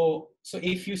 So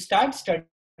if you start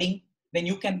studying, then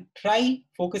you can try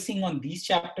focusing on these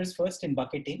chapters first in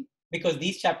bucket A, because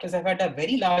these chapters have had a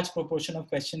very large proportion of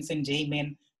questions in JEE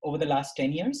Main over the last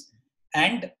 10 years,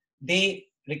 and they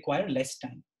require less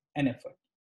time and effort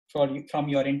from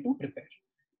your end to prepare.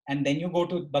 And then you go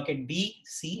to bucket B,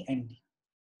 C, and D.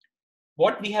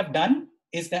 What we have done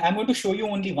is that I'm going to show you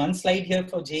only one slide here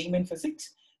for JEE Main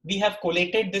Physics. We have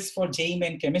collated this for JEE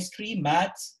Main Chemistry,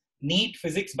 Maths, NEET,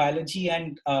 Physics, Biology,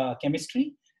 and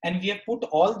Chemistry. And we have put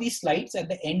all these slides at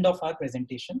the end of our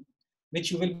presentation,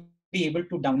 which you will be able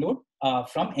to download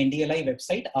from NDLI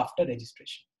website after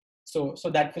registration. So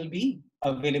that will be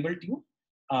available to you.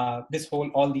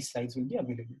 All these slides will be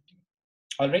available to you.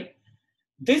 All right.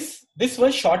 This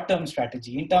was short-term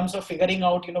strategy in terms of figuring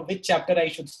out, which chapter I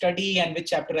should study and which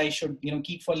chapter I should,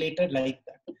 keep for later, like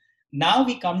that. Now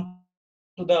we come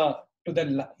the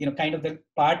kind of the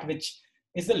part which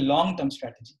is the long-term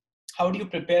strategy. How do you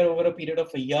prepare over a period of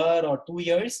a year or 2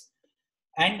 years?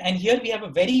 And here we have a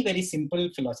very, very simple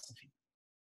philosophy.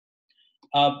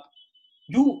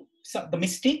 So the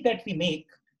mistake that we make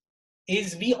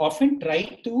is we often try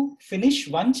to finish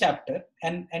one chapter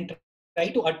and try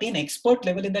to attain expert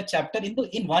level in that chapter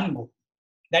in one go.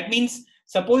 That means,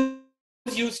 suppose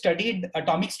you studied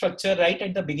atomic structure right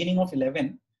at the beginning of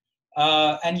 11,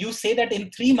 and you say that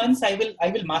in 3 months I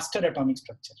will master atomic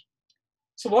structure.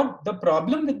 So what the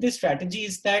problem with this strategy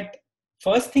is that,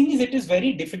 first thing is, it is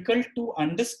very difficult to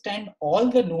understand all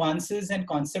the nuances and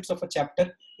concepts of a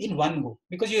chapter in one go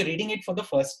because you're reading it for the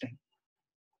first time.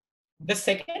 The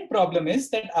second problem is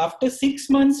that after 6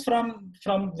 months from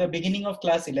the beginning of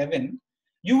class 11,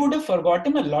 you would have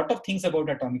forgotten a lot of things about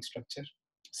atomic structure.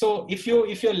 So if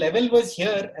your level was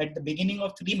here at the beginning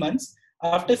of 3 months,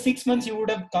 after 6 months you would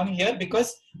have come here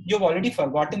because you've already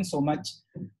forgotten so much.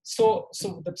 So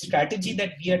the strategy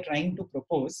that we are trying to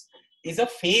propose is a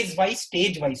phase-wise,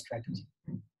 stage-wise strategy.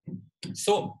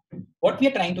 So what we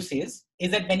are trying to say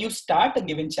is that when you start a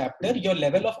given chapter, your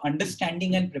level of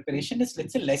understanding and preparation is,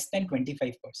 let's say, less than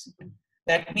 25%.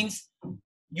 That means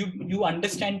you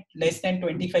understand less than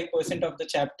 25% of the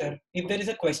chapter. If there is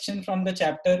a question from the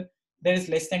chapter, there is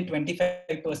less than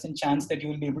 25% chance that you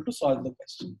will be able to solve the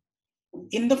question.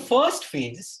 In the first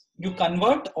phase, you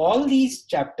convert all these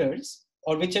chapters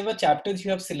or whichever chapters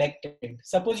you have selected.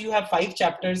 Suppose you have 5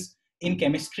 chapters in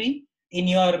chemistry in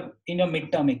your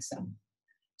midterm exam.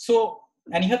 So,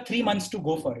 and you have 3 months to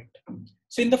go for it.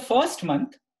 So in the first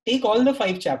month, take all the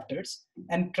 5 chapters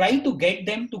and try to get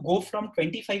them to go from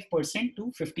 25%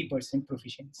 to 50%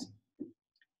 proficiency.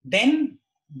 Then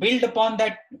build upon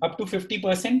that up to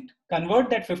 50%, convert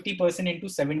that 50% into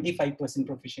 75%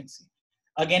 proficiency.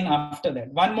 Again, after that,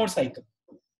 one more cycle.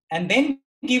 And then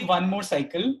give one more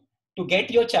cycle to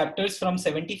get your chapters from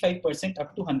 75%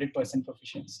 up to 100%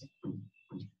 proficiency.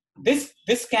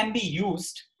 This can be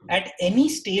used at any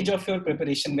stage of your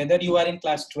preparation, whether you are in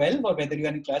class 12 or whether you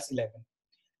are in class 11.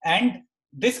 And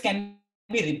this can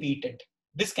be repeated.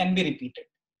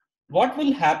 What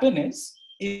will happen is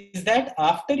that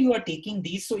after you are taking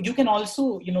these, so you can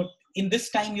also, in this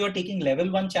time you are taking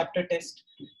level 1 chapter test.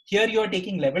 Here you are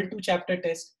taking level 2 chapter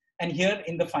test. And here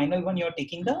in the final one, you are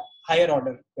taking the higher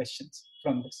order questions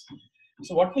from this.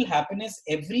 So what will happen is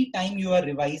every time you are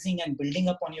revising and building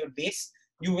up on your base,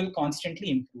 you will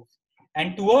constantly improve.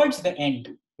 And towards the end,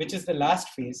 which is the last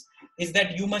phase, is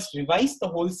that you must revise the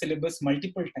whole syllabus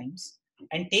multiple times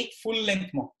and take full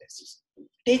length mock tests.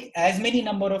 Take as many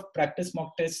number of practice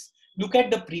mock tests. Look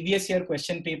at the previous year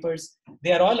question papers.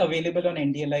 They are all available on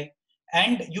NDLI.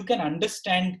 And you can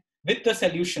understand with the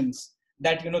solutions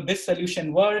that, this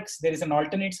solution works. There is an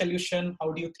alternate solution.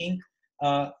 How do you think?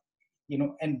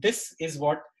 And this is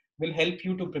what will help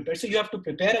you to prepare. So you have to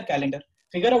prepare a calendar,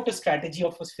 figure out a strategy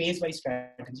of a phase-wise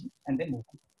strategy, and then move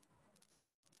on.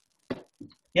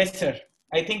 Yes, sir.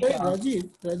 I think Rajiv,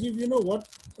 you know what?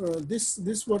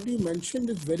 This what you mentioned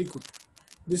is very good.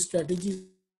 This strategy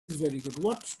is very good.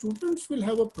 What students will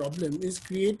have a problem is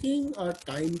creating a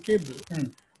timetable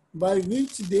by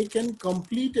which they can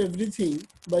complete everything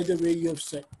by the way you have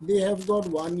said. They have got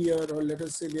 1 year, or let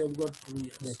us say they have got 2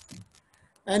 years. Yes.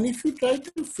 And if you try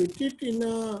to fit it in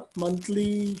a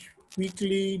monthly,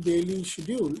 weekly, daily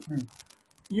schedule,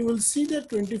 you will see that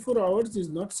 24 hours is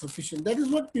not sufficient. That is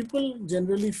what people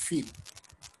generally feel.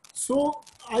 So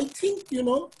I think,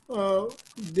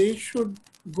 they should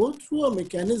go through a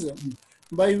mechanism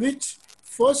by which,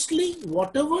 firstly,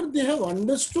 whatever they have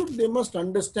understood, they must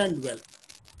understand well.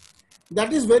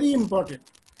 That is very important.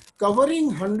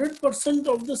 Covering 100%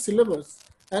 of the syllabus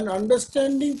and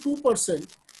understanding 2%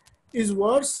 is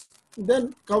worse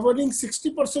than covering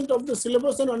 60% of the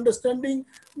syllabus and understanding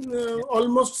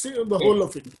almost the whole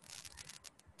of it.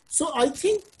 So I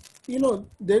think,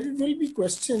 there will be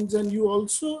questions, and you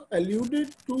also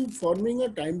alluded to forming a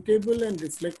timetable and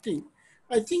reflecting.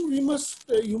 I think you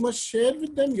must share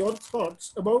with them your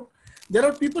thoughts about, there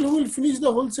are people who will finish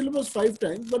the whole syllabus 5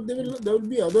 times, but there will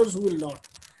be others who will not.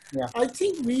 Yeah. I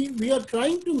think we are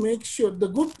trying to make sure the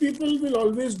good people will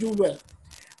always do well.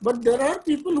 But there are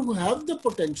people who have the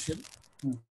potential,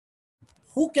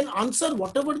 who can answer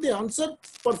whatever they answer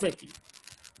perfectly,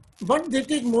 but they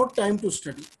take more time to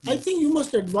study. Yes. I think you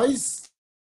must advise,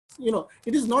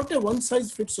 it is not a one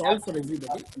size fits all for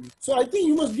everybody. So I think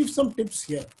you must give some tips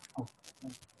here.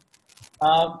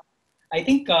 I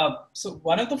think, so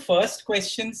one of the first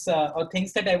questions or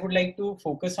things that I would like to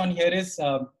focus on here is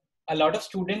a lot of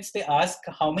students, they ask,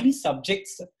 how many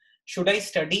subjects should I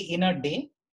study in a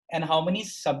day? And how many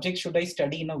subjects should I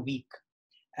study in a week?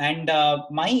 And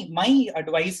my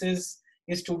advice is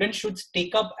students should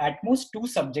take up at most 2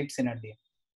 subjects in a day.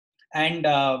 And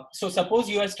so suppose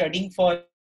you are studying for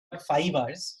 5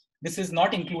 hours. This is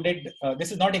not included,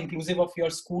 this is not inclusive of your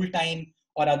school time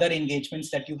or other engagements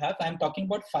that you have. I'm talking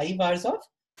about 5 hours of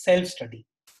self study.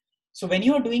 So when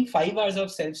you are doing 5 hours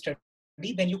of self study,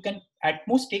 then you can at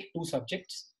most take 2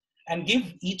 subjects and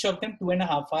give each of them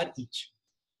 2.5 hours each.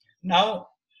 Now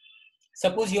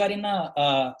suppose you are in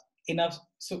a,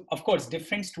 so of course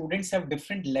different students have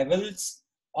different levels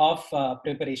of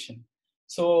preparation.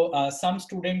 So some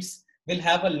students will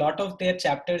have a lot of their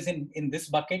chapters in this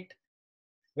bucket,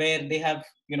 where they have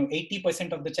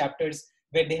 80% of the chapters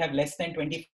where they have less than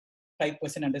 25%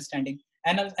 understanding,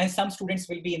 and some students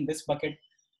will be in this bucket.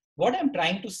 What I'm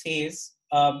trying to say is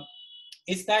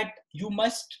that you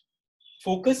must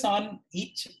focus on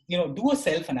each, do a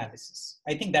self analysis.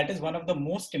 I think that is one of the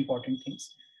most important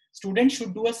things. Students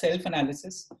should do a self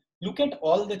analysis, look at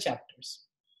all the chapters.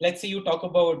 Let's say you talk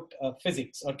about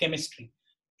physics or chemistry.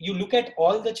 You look at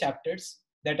all the chapters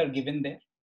that are given there,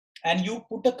 and you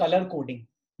put a color coding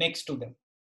next to them.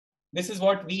 This is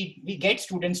what we get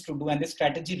students to do, and this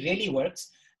strategy really works,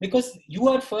 because you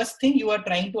are, first thing, you are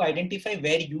trying to identify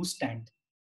where you stand.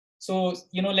 So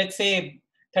let's say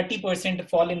 30%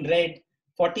 fall in red,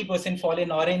 40% fall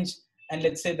in orange, and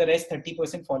let's say the rest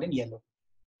 30% fall in yellow.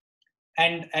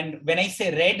 And when I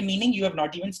say red, meaning you have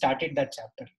not even started that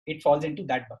chapter, it falls into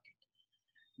that bucket.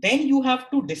 Then you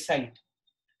have to decide,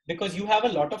 because you have a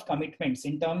lot of commitments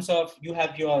in terms of, you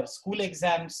have your school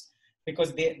exams,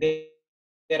 because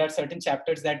there are certain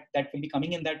chapters that will be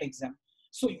coming in that exam.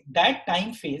 So that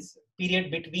time phase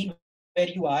period between where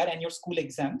you are and your school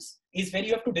exams is where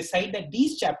you have to decide that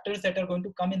these chapters that are going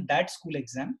to come in that school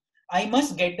exam, I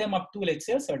must get them up to, let's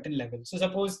say, a certain level. So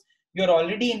suppose you're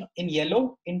already in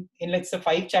yellow in let's say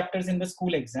 5 chapters in the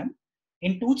school exam.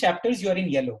 In 2 chapters you are in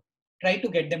yellow, try to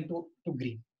get them to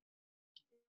green.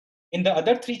 In the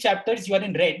other 3 chapters you are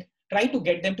in red, try to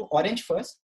get them to orange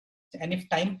first, and if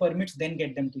time permits, then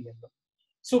get them to yellow.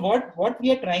 So what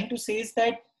we are trying to say is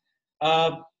that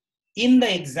uh, in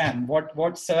the exam,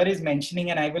 what sir is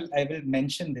mentioning, and I will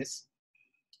mention this,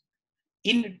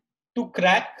 in to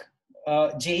crack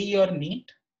JEE or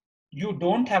NEET, you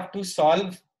don't have to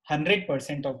solve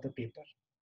 100% of the paper.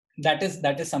 That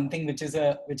is something which is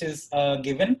a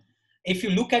given. If you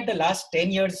look at the last 10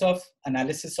 years of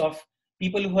analysis of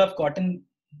people who have gotten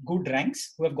good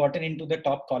ranks, who have gotten into the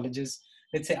top colleges,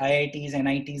 let's say IITs,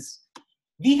 NITs,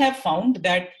 we have found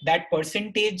that that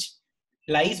percentage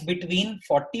lies between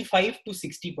 45 to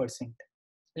 60%.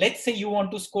 Let's say you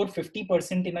want to score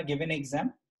 50% in a given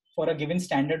exam for a given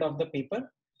standard of the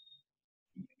paper,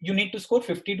 you need to score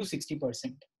 50 to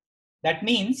 60%. That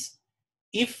means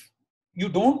if you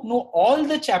don't know all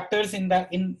the chapters in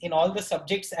all the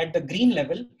subjects at the green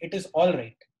level, it is all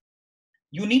right.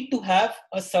 You need to have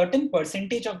a certain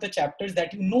percentage of the chapters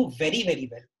that you know very, very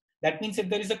well. That means if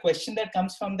there is a question that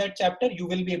comes from that chapter, you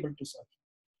will be able to solve.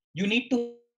 You need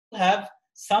to have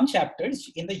some chapters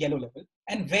in the yellow level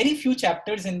and very few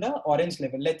chapters in the orange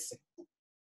level, let's say.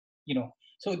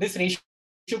 So this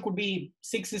ratio could be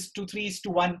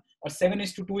 6:3:1 or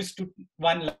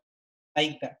 7:2:1,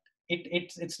 like that.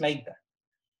 It's like that.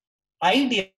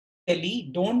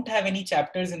 Ideally, don't have any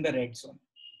chapters in the red zone.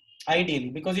 Ideally,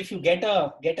 because if you get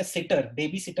a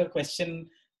babysitter question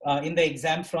in the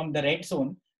exam from the red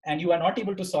zone, and you are not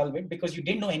able to solve it because you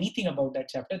didn't know anything about that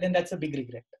chapter, then that's a big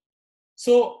regret.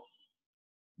 So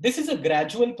this is a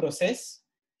gradual process,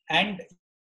 and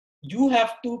you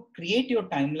have to create your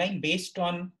timeline based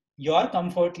on your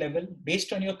comfort level,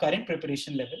 based on your current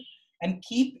preparation level, and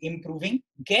keep improving.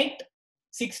 Get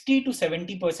 60 to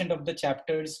 70% of the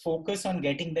chapters, focus on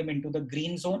getting them into the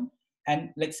green zone,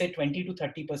 and let's say 20 to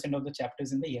 30% of the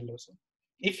chapters in the yellow zone.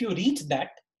 If you reach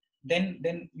that,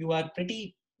 then you are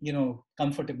pretty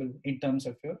comfortable in terms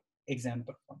of your exam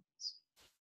performance.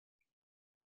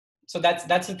 So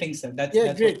that's the thing, sir. That's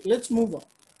Great. Let's move on.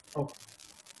 Okay.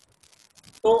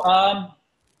 So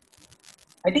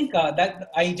I think that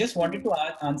I just wanted to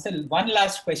answer one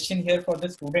last question here for the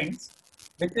students,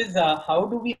 which is how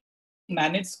do we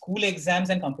manage school exams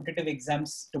and competitive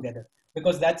exams together?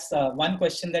 Because that's one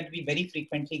question that we very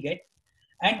frequently get.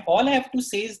 And all I have to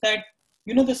say is that,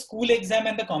 the school exam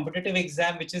and the competitive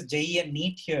exam, which is JEE and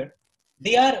NEET here,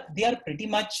 they are pretty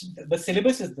much, the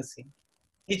syllabus is the same.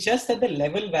 It's just that the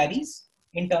level varies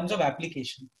in terms of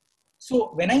application.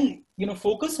 So when I,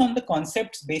 focus on the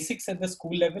concepts, basics at the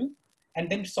school level, and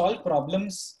then solve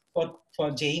problems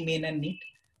for JEE Main and NEET,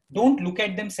 don't look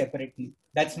at them separately.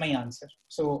 That's my answer.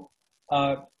 So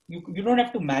you don't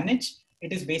have to manage.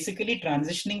 It is basically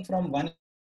transitioning from one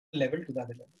level to the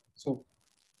other level. So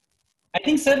I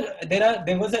think, sir,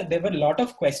 there were a lot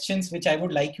of questions which I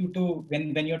would like you to,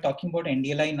 when you're talking about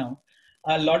NDLI now,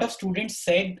 a lot of students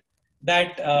said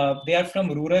that they are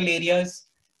from rural areas,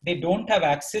 they don't have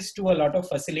access to a lot of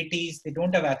facilities, they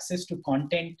don't have access to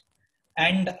content,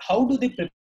 and how do they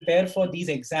prepare for these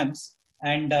exams?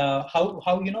 And how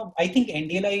I think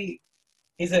NDLI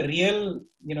is a real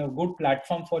good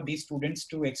platform for these students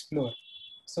to explore.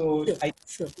 So Sure, I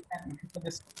sure. if you can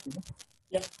just,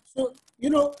 Yeah.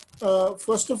 So,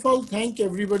 first of all, thank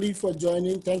everybody for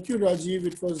joining. Thank you, Rajiv.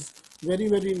 It was very,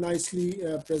 very nicely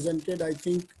presented. I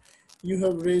think you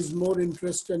have raised more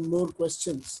interest and more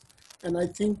questions. And I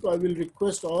think I will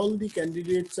request all the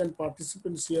candidates and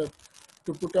participants here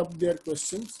to put up their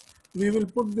questions. We will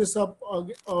put this up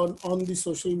on the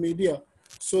social media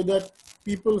so that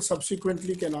people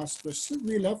subsequently can ask questions.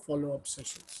 We'll have follow-up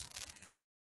sessions.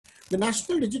 The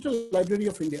National Digital Library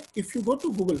of India. If you go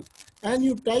to Google and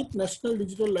you type National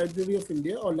Digital Library of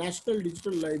India or National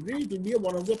Digital Library, it will be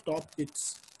one of the top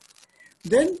hits.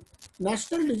 Then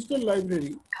National Digital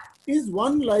Library is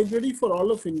one library for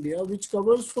all of India, which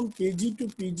covers from KG to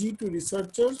PG to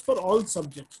researchers for all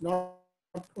subjects, not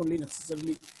only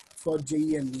necessarily for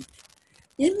JEE and NEET.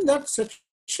 In that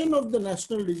section of the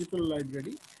National Digital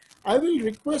Library, I will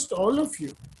request all of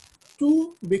you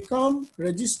to become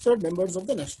registered members of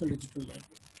the National Digital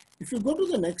Library. If you go to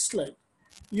the next slide,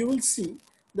 you will see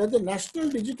that the National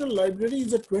Digital Library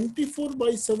is a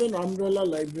 24/7 umbrella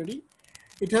library.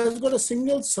 It has got a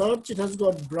single search, it has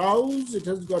got browse, it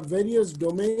has got various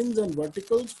domains and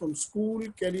verticals from school,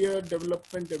 career,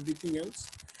 development, everything else.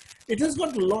 It has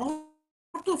got a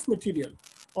lot of material.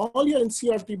 All your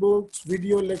NCERT books,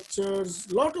 video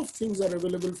lectures, lot of things are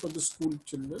available for the school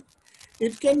children.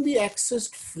 It can be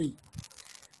accessed free.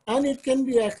 And it can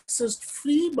be accessed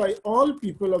free by all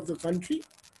people of the country.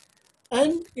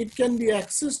 And it can be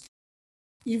accessed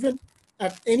even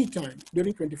at any time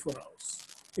during 24 hours.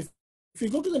 If we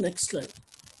go to the next slide,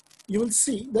 you will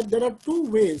see that there are two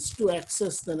ways to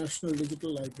access the National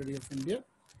Digital Library of India.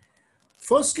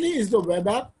 Firstly is the web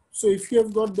app. So if you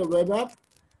have got the web app,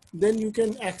 then you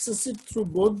can access it through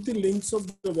both the links of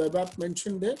the web app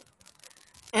mentioned there.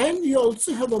 And you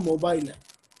also have a mobile app.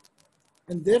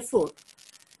 And therefore,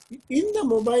 in the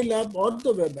mobile app or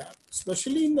the web app,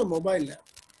 especially in the mobile app,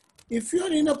 if you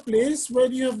are in a place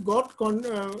where you have got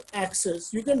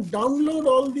access, you can download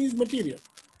all these material.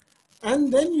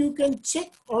 And then you can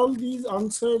check all these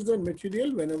answers and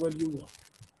material whenever you want.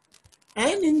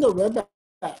 And in the web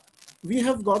app, we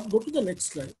have got, go to the next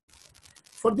slide.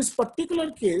 For this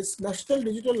particular case, National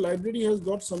Digital Library has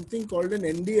got something called an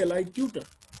NDLI tutor.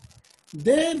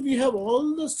 There we have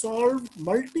all the solved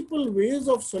multiple ways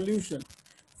of solution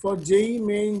for JEE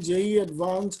Main, JEE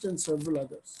Advanced and several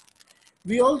others.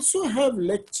 We also have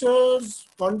lectures,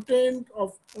 content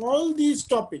of all these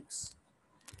topics.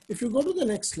 If you go to the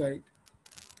next slide,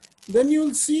 then you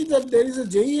will see that there is a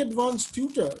JEE Advanced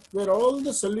tutor where all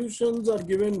the solutions are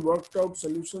given, worked out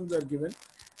solutions are given,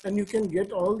 and you can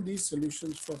get all these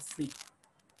solutions for free.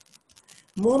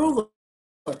 Moreover,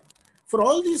 for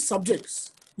all these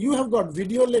subjects, you have got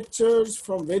video lectures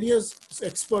from various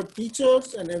expert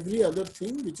teachers and every other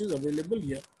thing which is available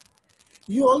here.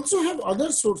 You also have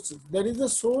other sources. There is a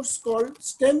source called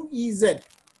STEM EZ,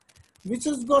 which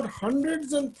has got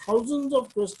hundreds and thousands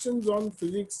of questions on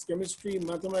physics, chemistry,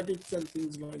 mathematics, and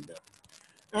things like that.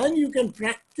 And you can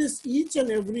practice each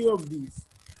and every of these.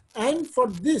 And for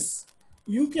this,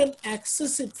 you can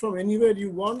access it from anywhere you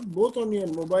want, both on your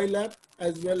mobile app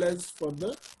as well as for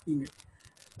the email,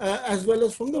 as well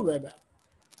as from the web app.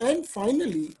 And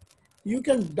finally, you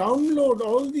can download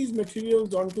all these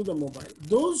materials onto the mobile.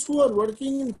 Those who are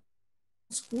working in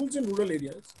schools in rural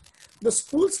areas, the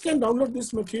schools can download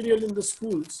this material in the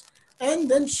schools and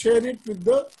then share it with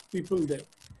the people there.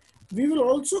 We will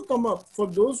also come up, for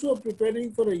those who are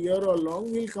preparing for a year or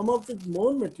long, we'll come up with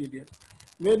more material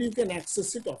where you can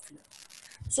access it offline.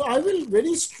 So I will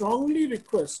very strongly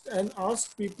request and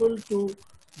ask people to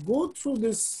go through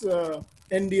this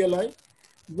NDLI,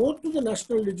 go to the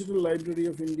National Digital Library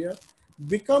of India,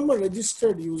 become a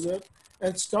registered user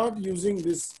and start using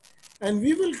this. And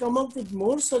we will come up with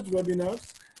more such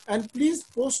webinars, and please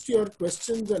post your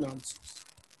questions and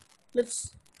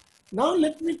answers. Now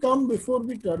let me come before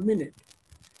we terminate.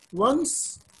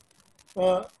 Once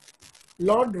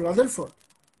Lord Rutherford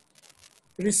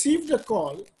received a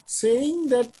call saying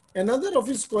that another of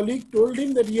his colleagues told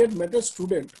him that he had met a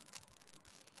student.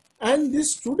 And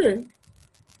this student,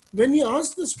 when he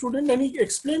asked the student, and he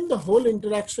explained the whole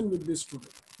interaction with this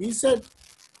student, he said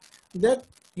that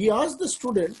he asked the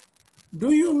student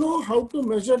do you know how to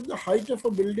measure the height of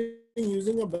a building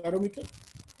using a barometer?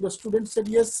 The student said,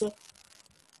 yes, sir.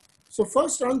 So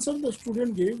first answer the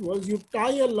student gave was, you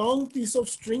tie a long piece of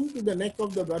string to the neck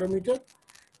of the barometer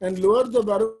and lower the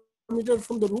barometer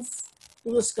from the roof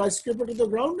to the skyscraper to the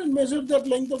ground and measure that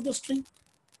length of the string.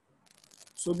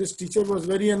 So this teacher was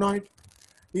very annoyed.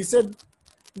 He said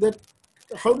that,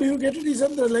 how do you get it? He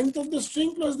said, the length of the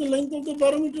string plus the length of the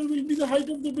barometer will be the height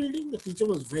of the building. The teacher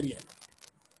was very annoyed.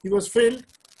 He was failed.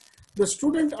 The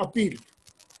student appealed.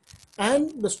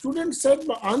 And the student said,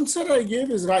 the answer I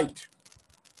gave is right.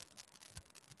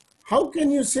 How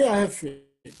can you say I have failed?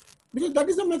 Because that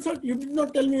is the method. You did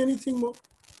not tell me anything more.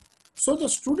 So the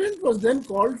student was then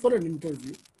called for an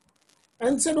interview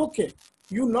and said, okay,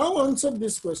 you now answer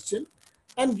this question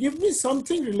and give me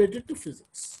something related to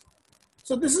physics.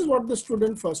 So this is what the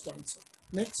student first answered.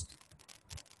 Next.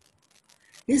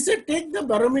 He said, take the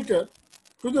barometer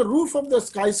to the roof of the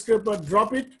skyscraper,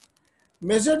 drop it,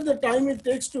 measure the time it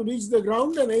takes to reach the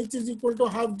ground, and h is equal to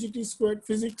half gt squared.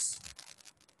 Physics.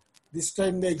 This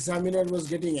time the examiner was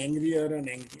getting angrier and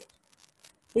angrier.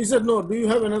 He said, no, do you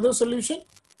have another solution?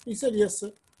 He said, yes,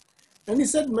 sir. And he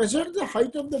said, measure the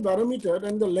height of the barometer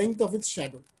and the length of its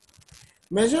shadow.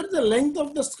 Measure the length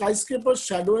of the skyscraper's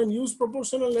shadow and use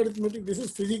proportional arithmetic. This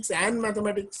is physics and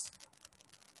mathematics.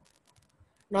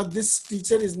 Now this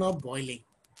teacher is now boiling,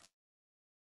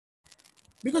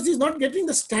 because he's not getting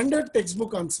the standard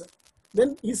textbook answer.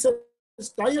 Then he says,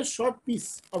 tie a short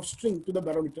piece of string to the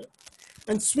barometer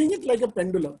and swing it like a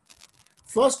pendulum,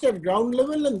 first at ground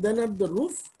level and then at the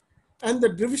roof, and the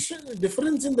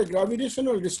difference in the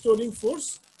gravitational restoring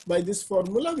force by this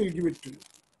formula will give it to you.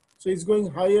 So he's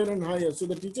going higher and higher. So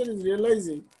the teacher is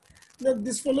realizing that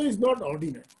this fellow is not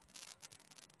ordinary.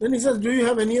 Then he says, do you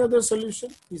have any other solution?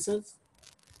 He says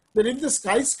that if the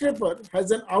skyscraper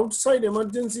has an outside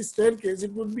emergency staircase,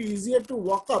 it would be easier to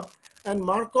walk up and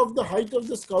mark off the height of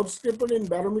the skyscraper in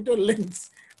barometer lengths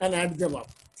and add them up.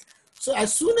 So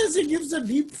as soon as he gives a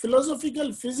deep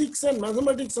philosophical physics and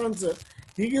mathematics answer,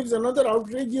 he gives another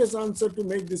outrageous answer to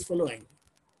make this fellow angry.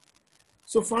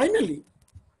 So finally,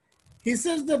 he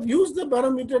says that use the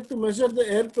barometer to measure the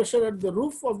air pressure at the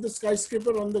roof of the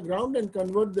skyscraper on the ground and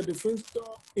convert the difference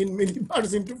in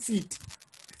millibars into feet.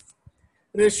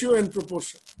 Ratio and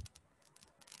proportion.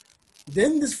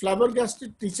 Then this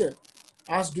flabbergasted teacher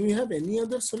asked, do you have any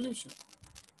other solution?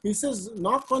 He says,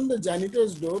 knock on the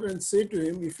janitor's door and say to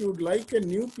him, if you would like a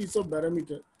new piece of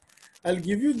barometer, I'll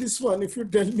give you this one if you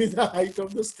tell me the height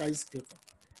of the skyscraper.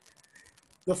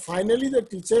 Finally, the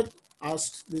teacher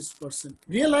asked this person,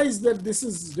 realized that this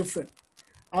is different.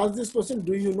 Asked this person,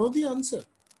 do you know the answer?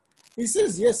 He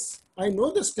says, yes, I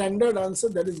know the standard answer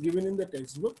that is given in the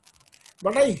textbook,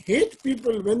 but I hate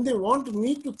people when they want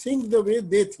me to think the way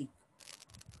they think.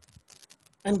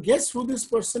 And guess who this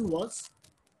person was?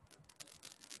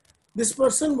 This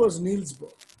person was Niels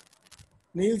Bohr.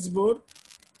 Niels Bohr,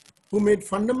 who made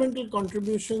fundamental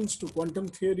contributions to quantum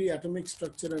theory, atomic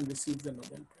structure, and received the Nobel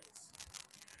Prize.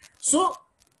 So,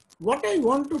 what I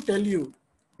want to tell you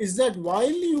is that while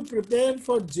you prepare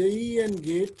for JEE and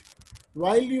GATE,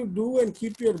 while you do and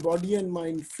keep your body and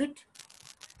mind fit,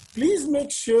 please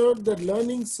make sure that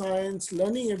learning science,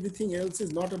 learning everything else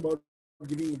is not about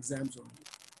giving exams only.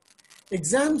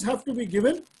 Exams have to be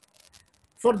given.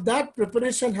 For that,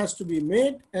 preparation has to be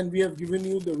made, and we have given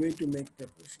you the way to make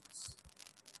preparations.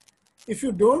 If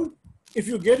you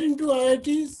get into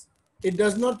IITs, it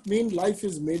does not mean life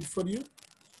is made for you.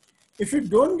 If you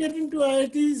don't get into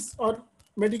IITs or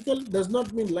medical, does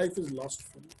not mean life is lost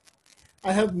for you.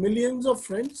 I have millions of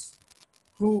friends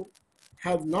who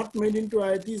have not made into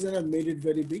IITs and have made it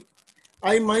very big.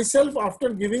 I myself, after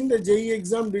giving the JEE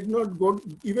exam, did not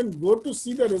even go to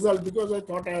see the result because I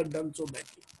thought I had done so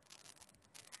badly.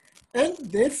 And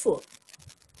therefore,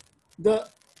 the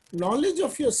knowledge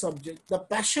of your subject, the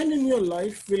passion in your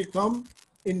life will come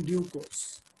in due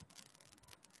course.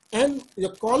 And the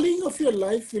calling of your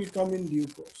life will come in due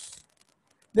course.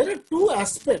 There are two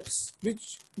aspects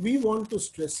which we want to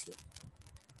stress here.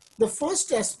 The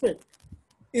first aspect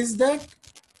is that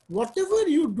whatever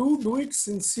you do, do it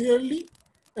sincerely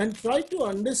and try to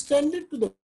understand it to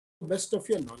the best of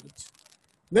your knowledge.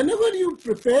 Whenever you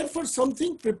prepare for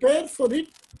something, prepare for it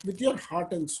with your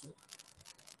heart and soul.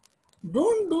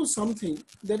 Don't do something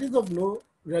that is of no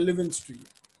relevance to you.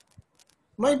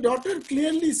 My daughter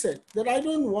clearly said that I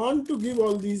don't want to give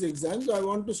all these exams. I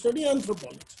want to study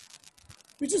anthropology,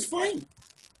 which is fine.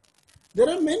 There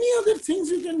are many other things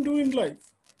you can do in life.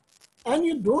 And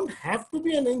you don't have to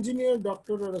be an engineer,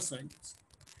 doctor, or a scientist.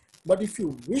 But if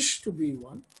you wish to be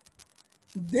one,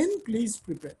 then please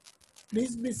prepare.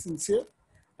 Please be sincere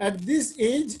At this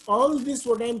age, all this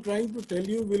what I'm trying to tell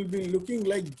you will be looking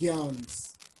like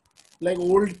gyans, like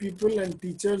old people and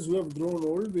teachers who have grown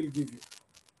old will give you.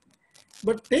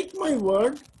 But take my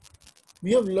word,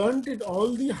 we have learned it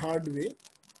all the hard way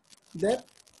that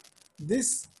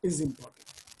this is important.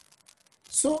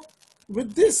 So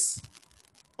with this,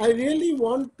 I really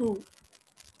want to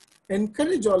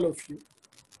encourage all of you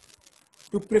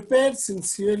to prepare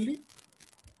sincerely.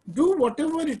 Do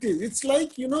whatever it is. It's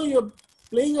like, you know, you're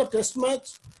playing a test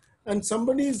match and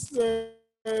somebody is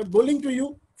bowling to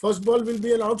you. First ball will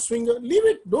be an outswinger. Leave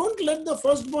it. Don't let the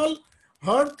first ball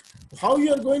hurt how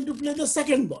you are going to play the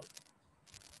second ball.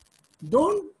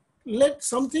 Don't let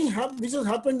something which has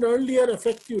happened earlier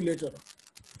affect you later on.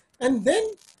 And then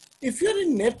if you're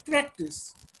in net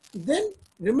practice, then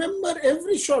remember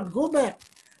every shot, go back,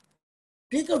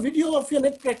 take a video of your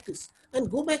net practice and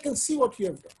go back and see what you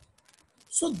have done.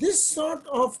 So this sort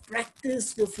of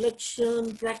practice,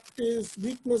 reflection, practice,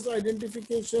 weakness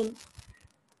identification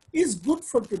is good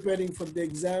for preparing for the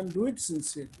exam. Do it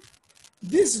sincerely.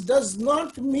 This does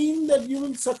not mean that you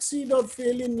will succeed or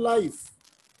fail in life.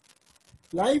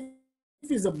 Life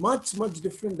is a much, much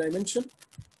different dimension.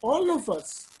 All of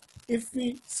us, if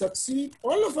we succeed,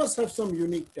 all of us have some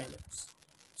unique talents.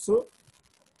 So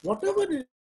whatever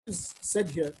is said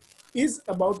here is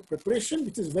about preparation,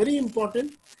 which is very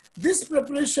important. This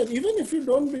preparation, even if you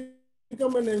don't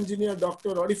become an engineer, doctor,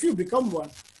 or if you become one,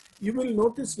 you will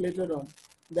notice later on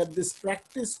that this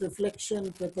practice,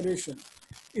 reflection, preparation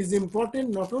is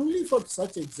important not only for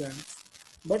such exams,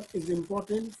 but is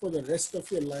important for the rest of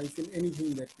your life in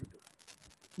anything that you do.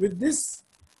 With this,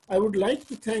 I would like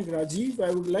to thank Rajiv.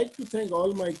 I would like to thank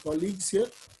all my colleagues here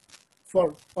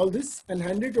for all this and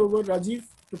hand it over, Rajiv,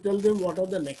 to tell them what are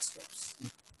the next steps.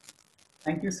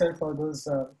 Thank you, sir, for those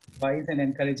wise and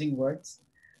encouraging words.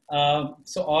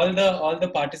 So all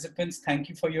the participants, thank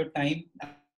you for your time.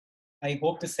 I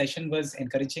hope the session was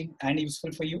encouraging and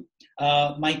useful for you.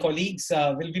 My colleagues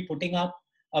will be putting up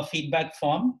a feedback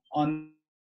form on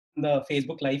the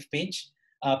Facebook Live page.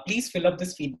 Please fill up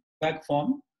this feedback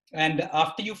form. And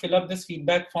after you fill up this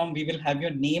feedback form, we will have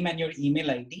your name and your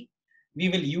email ID. We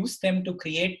will use them to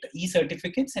create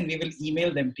e-certificates and we will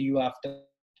email them to you after.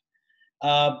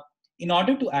 In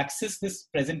order to access this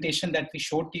presentation that we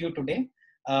showed to you today,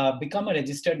 become a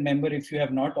registered member if you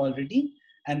have not already.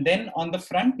 And then on the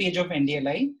front page of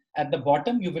NDLI, at the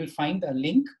bottom, you will find a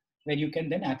link where you can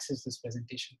then access this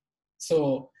presentation.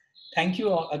 So thank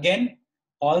you again,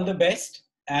 all the best.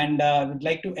 And I would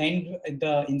like to end with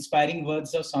the inspiring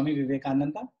words of Swami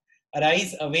Vivekananda.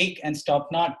 Arise, awake, and stop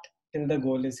not till the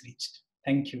goal is reached.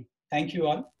 Thank you. Thank you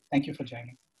all. Thank you for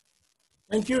joining.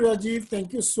 Thank you, Rajiv.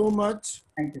 Thank you so much.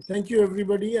 Thank you. Thank you,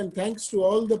 everybody. And thanks to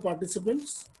all the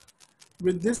participants.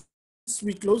 With this,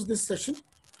 we close this session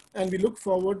and we look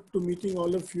forward to meeting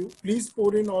all of you. Please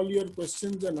pour in all your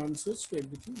questions and answers to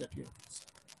everything that you have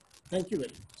asked. Thank you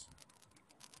very much.